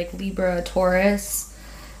very like Libra, Taurus.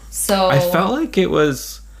 So I felt like it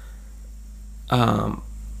was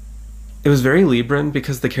very Libran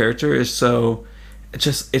because the character is so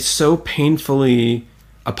it's so painfully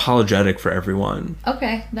apologetic for everyone.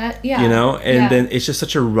 Okay, that yeah. You know, and then it's just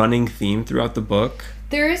such a running theme throughout the book.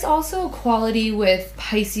 There is also a quality with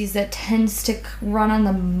Pisces that tends to run on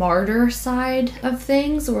the martyr side of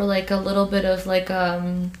things, or like a little bit of like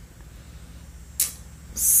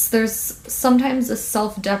there's sometimes a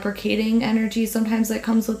self-deprecating energy sometimes that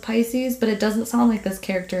comes with Pisces, but it doesn't sound like this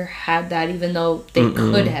character had that, even though they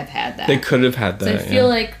could have had that. They could have had that. So I feel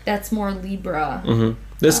like that's more Libra.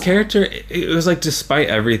 This character, it was like despite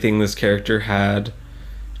everything, this character had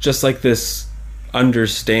just like this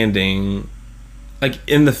understanding, like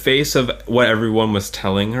in the face of what everyone was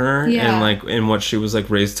telling her and like in what she was like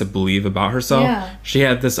raised to believe about herself, she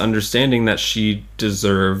had this understanding that she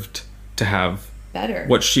deserved to have better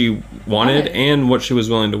what she wanted and what she was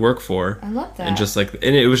willing to work for. I love that. And just like,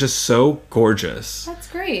 and it was just so gorgeous. That's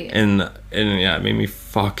great. And yeah, it made me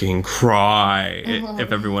fucking cry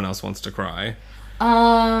if everyone else wants to cry.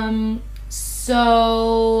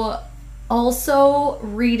 So also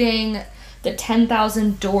reading The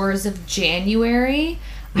 10,000 Doors of January.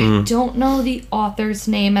 I don't know the author's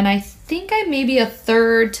name, and I think I may be a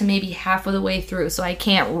third to maybe half of the way through, so I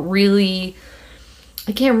can't really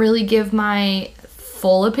give my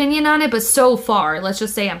full opinion on it, but so far, let's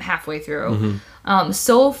just say I'm halfway through.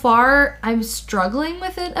 So far, I'm struggling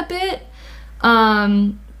with it a bit.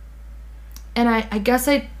 And I guess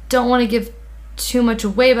I don't want to give too much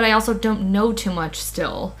away, but I also don't know too much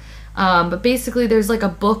still. But basically there's like a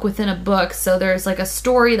book within a book. So there's like a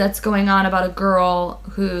story that's going on about a girl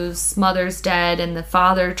whose mother's dead, and the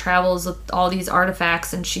father travels with all these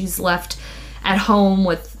artifacts, and she's left at home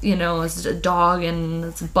with, you know, as a dog and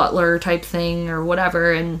it's a butler type thing or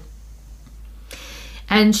whatever, and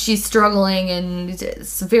she's struggling, and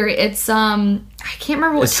it's I can't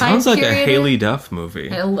remember what time period. It sounds like a Haley Duff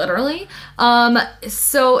movie. Literally.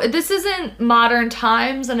 So this isn't modern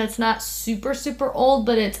times, and it's not super, super old,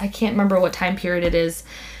 but I can't remember what time period it is.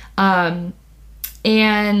 And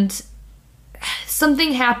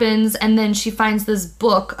something happens, and then she finds this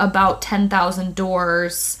book about 10,000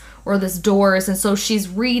 doors, or this doors, and so she's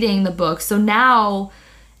reading the book. So now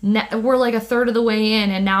we're like a third of the way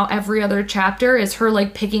in, and now every other chapter is her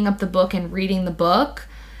like picking up the book and reading the book,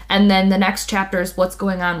 and then the next chapter is what's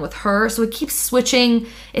going on with her. So it keeps switching.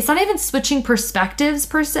 It's not even switching perspectives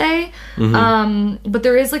per se, but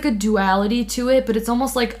there is like a duality to it, but it's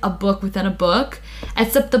almost like a book within a book,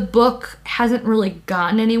 except the book hasn't really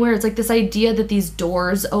gotten anywhere. It's like this idea that these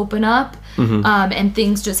doors open up, and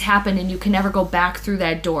things just happen, and you can never go back through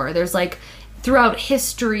that door. There's like, throughout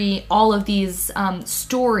history, all of these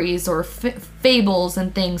stories or fables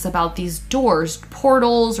and things about these doors,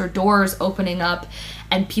 portals or doors opening up,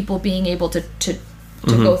 and people being able to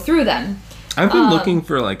go through them. I've been looking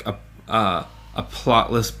for like a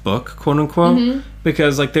plotless book, quote unquote,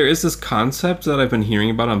 because like there is this concept that I've been hearing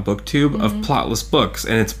about on BookTube of plotless books,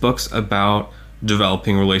 and it's books about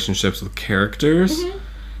developing relationships with characters.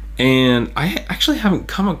 And I actually haven't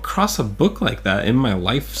come across a book like that in my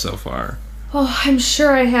life so far. Oh, I'm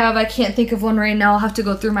sure I have. I can't think of one right now. I'll have to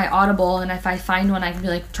go through my Audible, and if I find one, I can be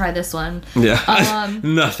like, try this one. Yeah.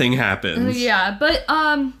 Nothing happens. Yeah, but,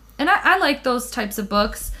 and I like those types of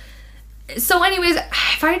books. So anyways,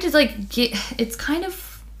 if I had to, like, it's kind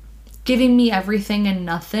of giving me everything and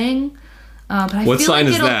nothing. But I what feel sign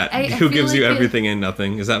like is that? Who gives you everything and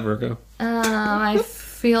nothing? Is that Virgo? I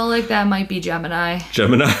feel like that might be Gemini.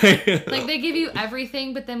 Gemini. Like, they give you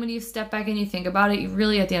everything, but then when you step back and you think about it, you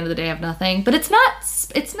really, at the end of the day, have nothing. But it's not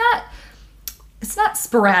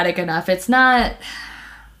sporadic enough. It's not,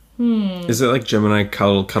 Is it like Gemini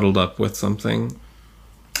cuddled up with something?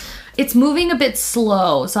 It's moving a bit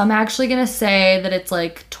slow, so I'm actually going to say that it's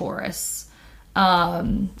like Taurus.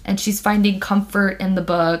 And she's finding comfort in the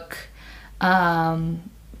book.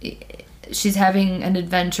 She's having an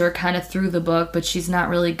adventure kind of through the book, but she's not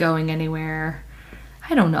really going anywhere.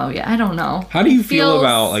 I don't know yet. I don't know. How do you feel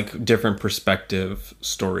about like different perspective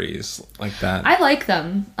stories like that? I like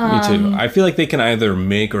them. Me too. I feel like they can either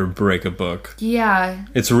make or break a book. Yeah.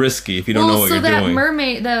 It's risky if you don't know what you're doing. So that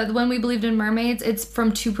mermaid, When We Believed in Mermaids, it's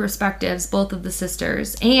from two perspectives, both of the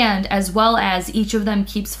sisters, and as well as each of them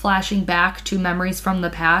keeps flashing back to memories from the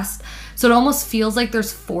past. So it almost feels like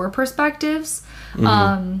there's four perspectives.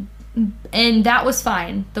 And that was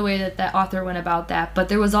fine, the way that the author went about that. But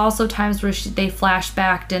there was also times where they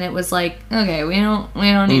flashbacked, and it was like, okay, we don't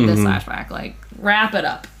need this flashback. Like, wrap it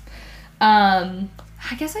up. I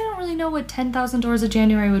guess I don't really know what 10,000 Doors of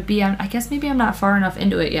January would be. I guess maybe I'm not far enough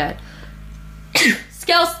into it yet.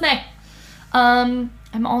 Excuse me. I'm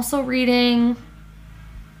also reading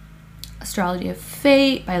Astrology of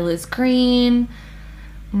Fate by Liz Green.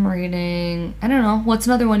 I'm reading, I don't know, what's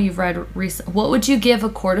another one you've read recently? What Would You Give a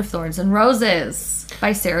Court of Thorns and Roses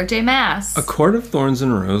by Sarah J. Maas. A Court of Thorns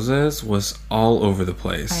and Roses was all over the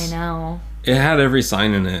place. I know. It had every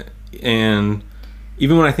sign in it. And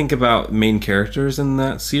even when I think about main characters in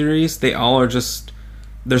that series, they all are just,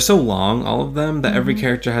 they're so long, all of them, that every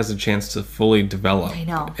character has a chance to fully develop. I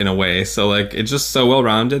know. In a way. So like, it's just so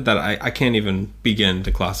well-rounded that I can't even begin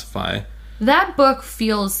to classify. That book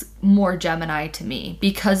feels more Gemini to me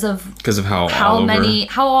because of how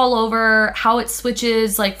all over, how it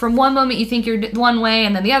switches. Like, from one moment you think you're one way,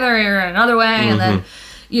 and then the other you're another way, and then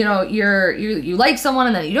you like someone,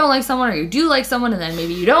 and then you don't like someone, or you do like someone, and then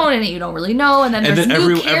maybe you don't, and you don't really know, and then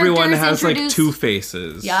everyone has like two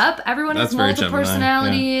faces. Yep, everyone has multiple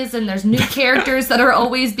personalities, and there's new characters that are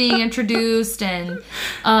always being introduced, and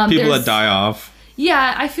people that die off.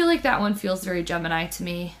 Yeah, I feel like that one feels very Gemini to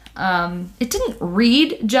me. It didn't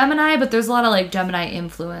read Gemini, but there's a lot of like Gemini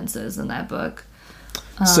influences in that book.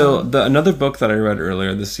 So another book that I read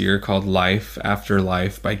earlier this year called Life After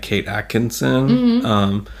Life by Kate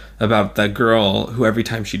Atkinson, about that girl who every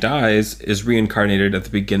time she dies is reincarnated at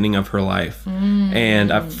the beginning of her life.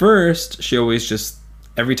 And at first, she always just,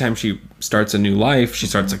 every time she starts a new life, she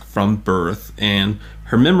starts like from birth, and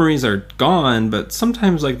her memories are gone, but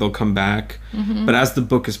sometimes like they'll come back. But as the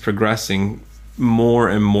book is progressing, more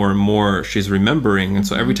and more and more she's remembering, and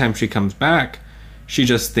so every time she comes back, she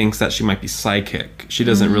just thinks that she might be psychic. She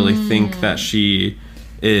doesn't really think that she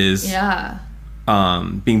is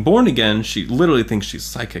being born again. She literally thinks she's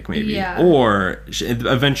psychic, maybe. Or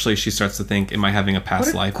eventually she starts to think, am I having a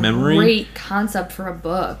past life memory? Great concept for a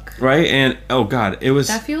book. Right? And oh god, it was,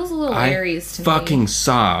 that feels a little Aries to me. I fucking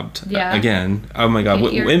sobbed again. Oh my god.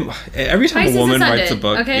 Every time Pisces a woman ascendant. writes a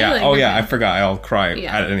book, okay, I forgot. I'll cry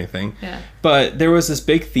at anything. But there was this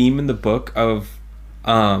big theme in the book of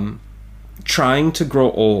trying to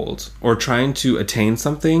grow old or trying to attain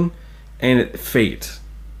something, and fate.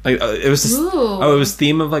 Like it was this, it was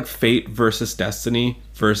theme of like fate versus destiny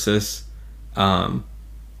versus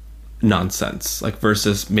nonsense, like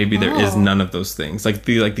versus maybe there is none of those things, like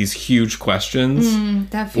these huge questions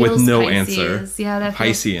that feels with no Pisces. answer. Yeah, that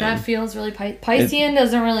feels really Piscean.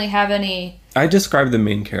 Doesn't really have any. I describe the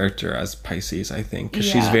main character as Pisces, I think, because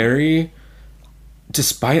she's very,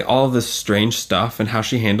 despite all of this strange stuff and how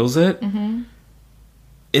she handles it,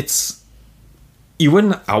 it's, you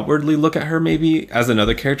wouldn't outwardly look at her maybe as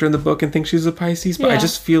another character in the book and think she's a Pisces, but I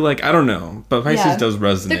just feel like, I don't know, but Pisces does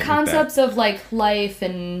resonate. The concepts of like life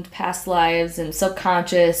and past lives and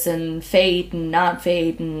subconscious and fate and not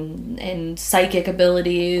fate and psychic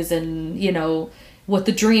abilities and, you know, what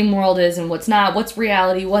the dream world is and what's not, what's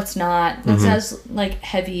reality, what's not. That has like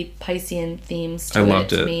heavy Piscean themes to it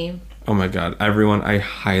to me. Oh my god, everyone, I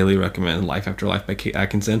highly recommend Life After Life by Kate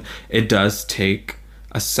Atkinson. It does take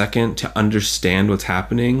a second to understand what's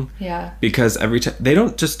happening. Yeah. Because every time, they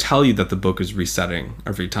don't just tell you that the book is resetting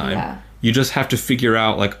every time. Yeah. You just have to figure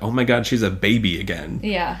out like, oh my god, she's a baby again.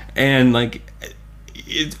 Yeah. And like,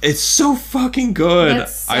 it's so fucking good.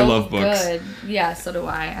 It's so I love books. Good. Yeah, so do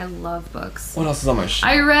I. I love books. What else is on my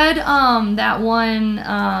shelf? I read that one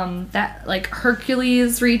that like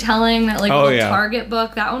Hercules retelling, that like little Target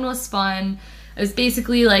book. That one was fun. It was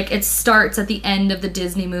basically like it starts at the end of the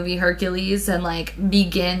Disney movie Hercules and like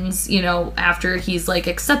begins, you know, after he's like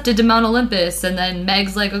accepted to Mount Olympus, and then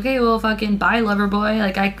Meg's like, okay, well, fucking bye, lover boy.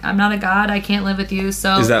 Like I'm not a god. I can't live with you.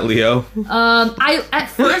 So is that Leo? I at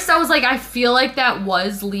first I was like, I feel like that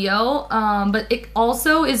was Leo. But it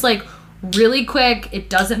also is like really quick. It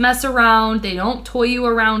doesn't mess around. They don't toy you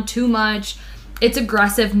around too much. It's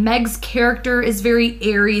aggressive. Meg's character is very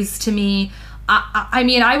Aries to me. I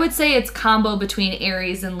mean, I would say it's combo between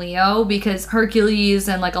Aries and Leo, because Hercules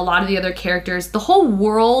and like a lot of the other characters, the whole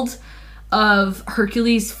world of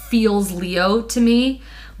Hercules feels Leo to me,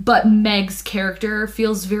 but Meg's character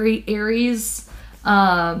feels very Aries.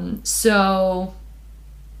 So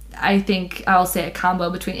I think I'll say a combo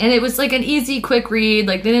between, and it was like an easy, quick read.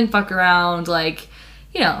 Like they didn't fuck around. Like,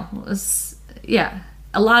 you know, it was,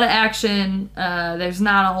 a lot of action. There's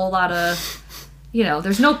not a whole lot of, you know,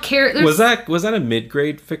 there's no character. Was that a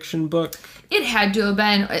mid-grade fiction book? It had to have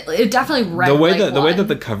been. It definitely read the way that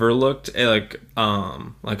the cover looked, like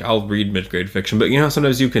I'll read mid-grade fiction, but you know,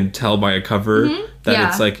 sometimes you can tell by a cover that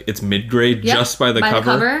it's like it's mid-grade just by the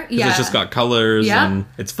cover. Yeah, it's just got colors and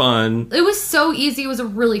it's fun. It was so easy. It was a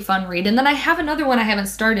really fun read. And then I have another one I haven't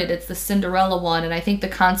started. It's the Cinderella one, and I think the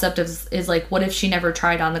concept is like, what if she never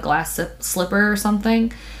tried on the glass slipper or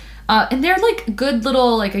something? And they're like good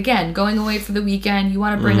little, like, again, going away for the weekend, you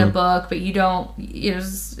want to bring a book, but you don't, you know,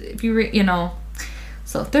 if you, you know,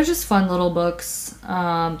 so they're just fun little books.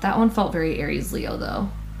 That one felt very Aries Leo, though.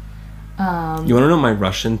 You want to know what my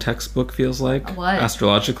Russian textbook feels like? What?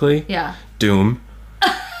 Astrologically? Yeah. Doom.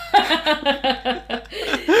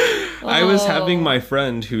 I was having my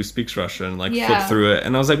friend who speaks Russian flip through it,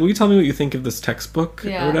 and I was like, will you tell me what you think of this textbook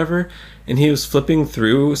or whatever? And he was flipping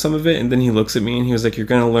through some of it, and then he looks at me and he was like, you're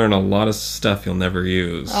gonna learn a lot of stuff you'll never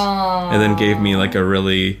use. Aww. And then gave me like a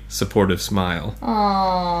really supportive smile.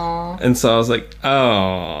 Aww. And so I was like,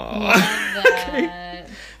 oh. Okay.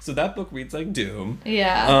 So that book reads like Doom.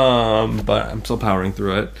 Yeah. But I'm still powering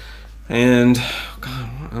through it. And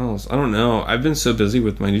God, what else? I don't know. I've been so busy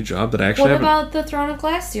with my new job that I actually haven't... What about the Throne of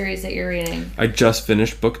Glass series that you're reading? I just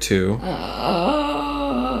finished book 2.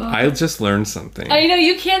 I just learned something. I know,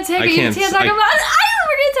 you can't take it. You can't talk about it.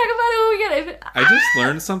 We're going to talk about it when we get it. I just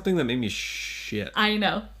learned something that made me shit. I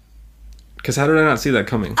know. Because how did I not see that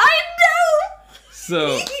coming? I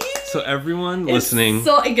know! So everyone listening,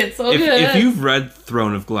 it gets so good. If you've read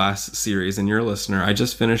Throne of Glass series and you're a listener, I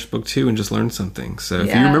just finished book 2 and just learned something. So if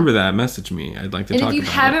you remember that, message me. I'd like to talk about it. And if you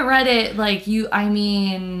haven't read it, like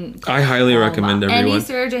I highly recommend everyone. Any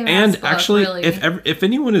Sarah J. Maas and book, actually, really. if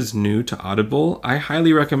anyone is new to Audible, I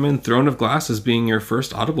highly recommend Throne of Glass as being your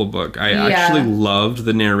first Audible book. I actually loved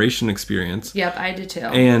the narration experience. Yep, I did too.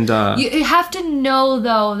 And you have to know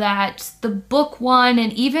though that the book 1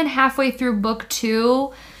 and even halfway through book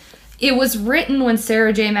 2. It was written when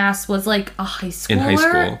Sarah J. Maas was like a high schooler. In high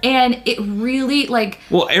school. And it really like...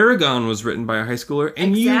 Well, Aragon was written by a high schooler,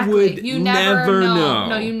 and you would never know.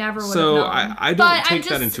 No, you never would have known. So I don't take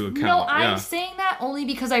that into account. No, I'm saying that only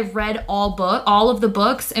because I've read all of the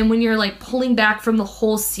books, and when you're like pulling back from the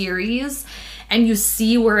whole series, and you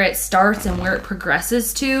see where it starts and where it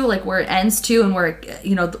progresses to, like where it ends to, and where it,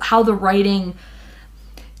 you know, how the writing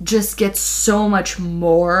just gets so much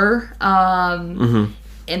more.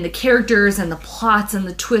 And the characters and the plots and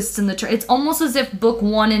the twists and it's almost as if book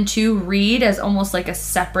 1 and 2 read as almost like a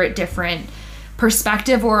separate, different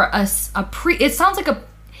perspective, or a pre. It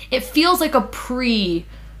feels like a pre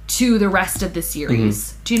to the rest of the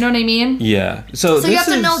series. Do you know what I mean? Yeah. So you have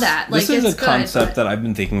to know that. Like, this is a concept that I've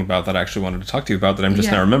been thinking about that I actually wanted to talk to you about that I'm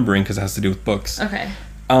just now remembering because it has to do with books. Okay.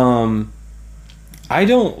 I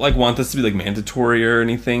don't want this to be mandatory or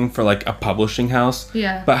anything for a publishing house.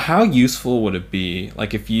 Yeah. But how useful would it be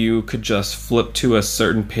if you could just flip to a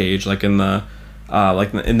certain page in the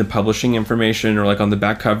in the publishing information or on the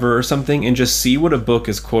back cover or something and just see what a book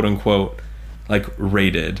is quote unquote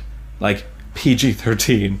rated,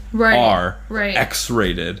 PG-13, right, R, right,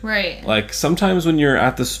 X-rated. Right. Sometimes when you're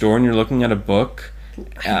at the store and you're looking at a book,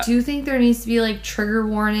 I do think there needs to be trigger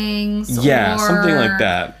warnings. Yeah, something like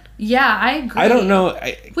that. Yeah, I agree. I don't know.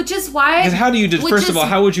 Which is why... How do you... First of all,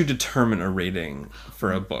 how would you determine a rating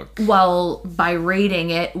for a book? Well, by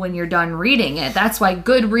rating it when you're done reading it. That's why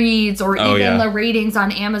Goodreads or even the ratings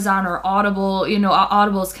on Amazon or Audible, you know,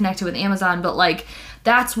 Audible is connected with Amazon, but like,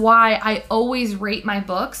 that's why I always rate my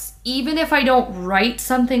books. Even if I don't write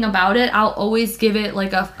something about it, I'll always give it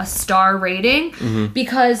like a star rating.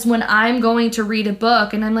 Because when I'm going to read a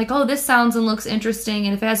book and I'm like, oh, this sounds and looks interesting,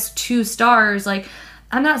 and if it has 2 stars, like,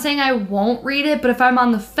 I'm not saying I won't read it, but if I'm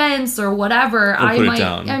on the fence or whatever, I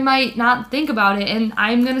might not think about it. And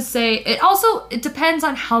I'm going to say it depends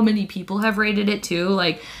on how many people have rated it too.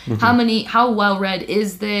 Like how well read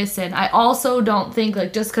is this? And I also don't think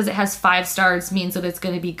like just because it has 5 stars means that it's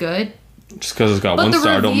going to be good. Just because it's got 1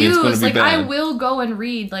 star don't mean it's going to be like, bad. I will go and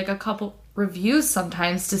read like a couple reviews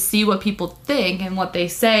sometimes to see what people think and what they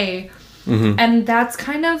say. And that's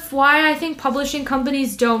kind of why I think publishing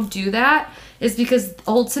companies don't do that. Is because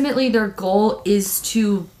ultimately their goal is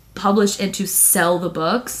to publish and to sell the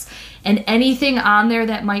books. And anything on there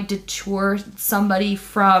that might deter somebody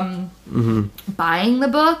from buying the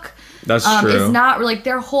book That's true. Is not like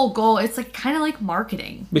their whole goal. It's like kind of like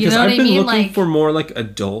marketing. Because I've been looking for more like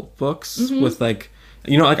adult books with like,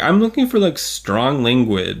 you know, like I'm looking for like strong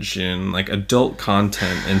language and like adult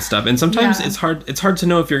content and stuff. And sometimes it's hard to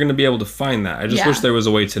know if you're going to be able to find that. I just wish there was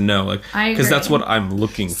a way to know, like, because that's what I'm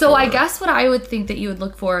looking for. So I guess what I would think that you would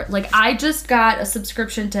look for, like I just got a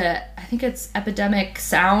subscription to, I think it's Epidemic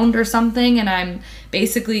Sound or something. And I'm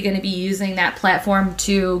basically going to be using that platform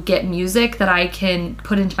to get music that I can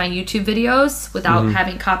put into my YouTube videos without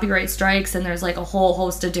having copyright strikes. And there's like a whole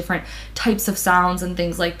host of different types of sounds and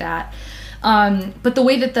things like that. But the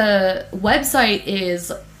way that the website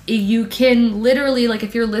is, you can literally, like,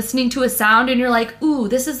 if you're listening to a sound and you're like, ooh,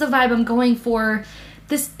 this is the vibe I'm going for,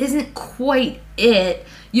 this isn't quite it,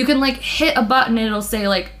 you can, like, hit a button and it'll say,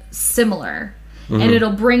 like, similar. And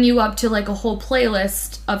it'll bring you up to, like, a whole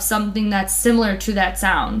playlist of something that's similar to that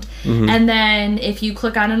sound. And then if you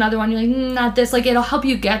click on another one, you're like, not this. Like, it'll help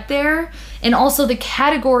you get there. And also the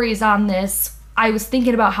categories on this, I was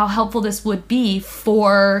thinking about how helpful this would be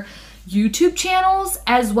for YouTube channels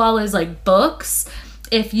as well as like books.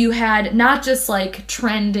 If you had not just like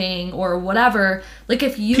trending or whatever, like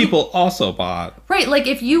if you people also bought, right, like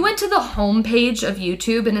if you went to the homepage of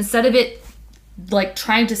YouTube and instead of it like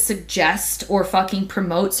trying to suggest or fucking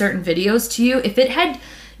promote certain videos to you, if it had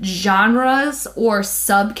genres or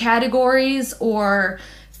subcategories or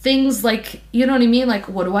things like, you know what I mean? Like,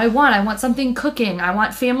 what do I want? I want something cooking. I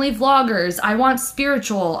want family vloggers. I want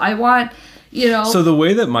spiritual. I want, you know. So the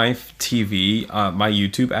way that my TV, my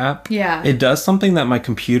YouTube app, it does something that my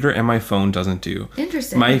computer and my phone doesn't do.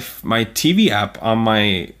 Interesting. My TV app on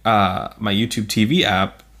my my YouTube TV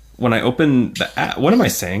app, when I open the app, what am I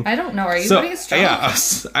saying? I don't know. Are you putting a straw? Yeah,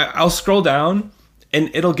 I'll scroll down and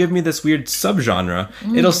it'll give me this weird subgenre.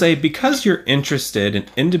 It'll say, because you're interested in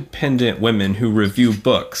independent women who review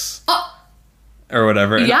books. Or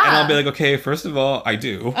whatever. And I'll be like, okay, first of all, I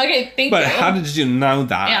do. Okay, thank you. But how did you know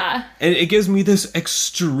that? Yeah. And it gives me this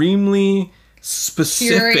extremely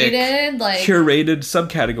specific, curated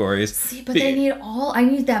subcategories. See, but I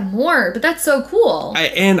need that more. But that's so cool.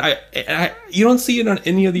 You don't see it on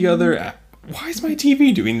any of the other. Why is my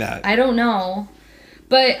TV doing that? I don't know.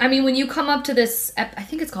 But, I mean, when you come up to this, I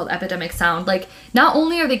think it's called Epidemic Sound, like, not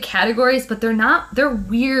only are they categories, but they're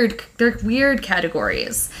weird. They're weird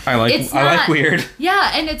categories. I like weird.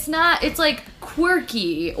 Yeah, and it's like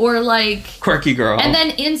quirky or like... Quirky girl. And then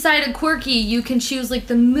inside of quirky, you can choose, like,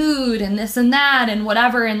 the mood and this and that and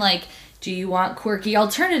whatever. And, like, do you want quirky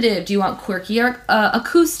alternative? Do you want quirky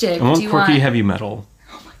acoustic? I want quirky heavy metal.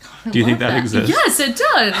 Oh, my God. Do you think that exists? Yes, it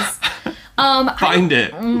does. Find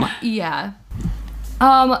it. Yeah.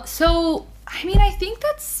 So, I mean, I think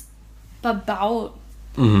that's about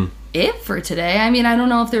it for today. I mean, I don't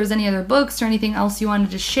know if there was any other books or anything else you wanted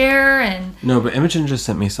to share. And no, but Imogen just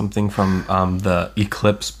sent me something from the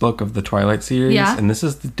Eclipse book of the Twilight series. Yeah. And this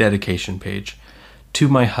is the dedication page. To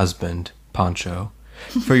my husband, Pancho,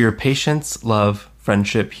 for your patience, love,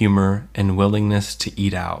 friendship, humor, and willingness to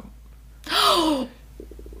eat out.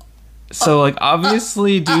 So, like,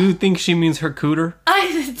 obviously, do you think she means her cooter?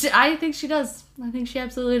 I think she does. I think she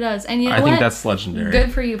absolutely does. And you know what? I think that's legendary.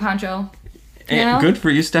 Good for you, Pancho. Good for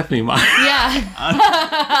you, Stephanie Meyer. Yeah.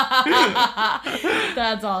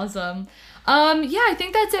 That's awesome. Yeah, I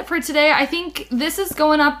think that's it for today. I think this is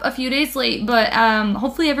going up a few days late, but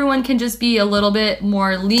hopefully everyone can just be a little bit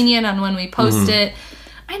more lenient on when we post it.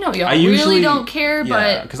 I know y'all really don't care,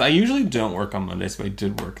 but... because I usually don't work on Mondays, but I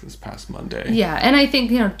did work this past Monday. Yeah, and I think,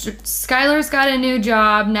 Skylar's got a new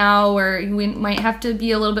job now where we might have to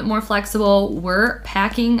be a little bit more flexible. We're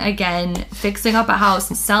packing again, fixing up a house,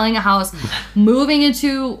 selling a house, moving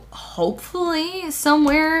into, hopefully,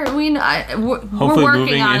 somewhere. We're Hopefully working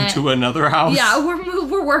moving on into another house. Yeah,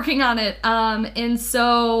 we're working on it. And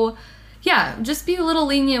so... Yeah, just be a little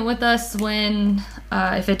lenient with us when,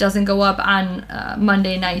 if it doesn't go up on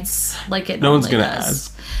Monday nights like it no normally one's gonna does.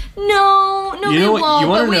 ask. No, you know they what? won't. You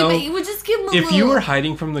want to know? We just give them a if little... you were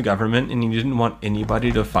hiding from the government and you didn't want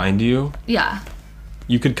anybody to find you, yeah,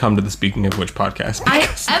 you could come to the Speaking of Which podcast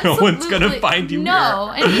because no one's gonna find you.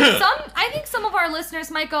 No, here. and I think some of our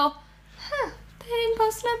listeners might go, they didn't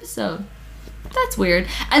post an episode. That's weird,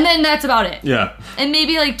 and then that's about it. Yeah, and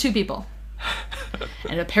maybe like 2 people.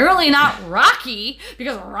 And apparently not Rocky,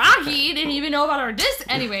 because Rocky didn't even know about our disc.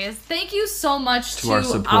 Anyways, thank you so much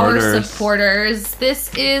to our supporters.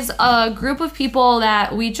 This is a group of people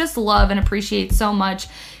that we just love and appreciate so much.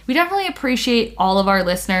 We definitely appreciate all of our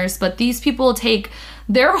listeners, but these people take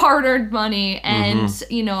their hard-earned money and,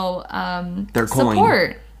 their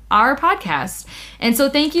support our podcast. And so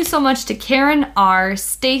thank you so much to Karen R,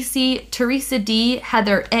 Stacy, Teresa D,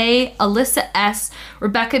 Heather A, Alyssa S,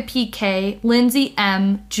 Rebecca PK, Lindsay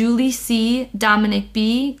M, Julie C, Dominic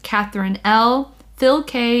B, Catherine L, Phil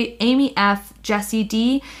K, Amy F, Jesse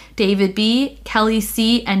D, David B, Kelly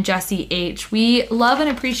C, and Jesse H. We love and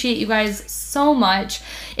appreciate you guys so much.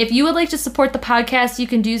 If you would like to support the podcast, you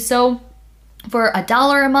can do so for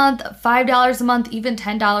 $1 a month, $5 a month, even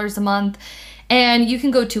 $10 a month. And you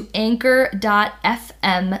can go to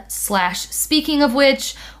anchor.fm/speaking of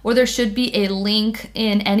which, or there should be a link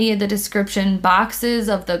in any of the description boxes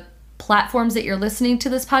of the platforms that you're listening to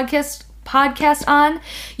this podcast on.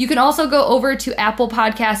 You can also go over to Apple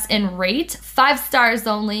Podcasts and rate 5 stars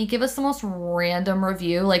only. Give us the most random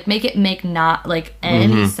review. Like, make it make not like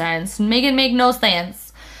any sense. Make it make no sense.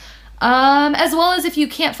 As well as if you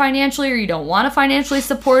can't financially or you don't want to financially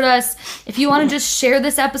support us, if you want to just share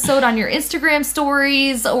this episode on your Instagram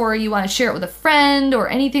stories or you want to share it with a friend or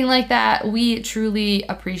anything like that, we truly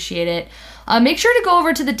appreciate it. Make sure to go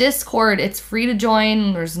over to the Discord. It's free to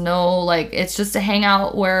join. There's no, it's just a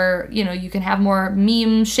hangout where, you can have more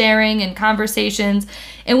meme sharing and conversations.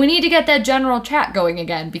 And we need to get that general chat going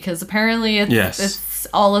again because apparently it's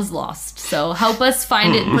all is lost. So help us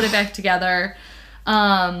find it and put it back together.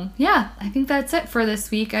 I think that's it for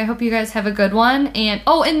this week. I hope you guys have a good one. And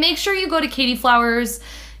make sure you go to Katie Flowers'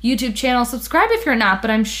 YouTube channel. Subscribe if you're not, but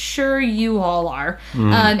I'm sure you all are.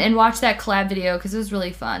 And watch that collab video because it was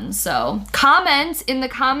really fun. So comment in the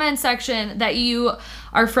comment section that you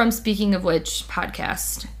are from Speaking of Which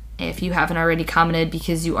podcast if you haven't already commented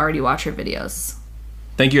because you already watch her videos.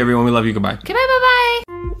 Thank you, everyone. We love you. Goodbye. Okay, bye.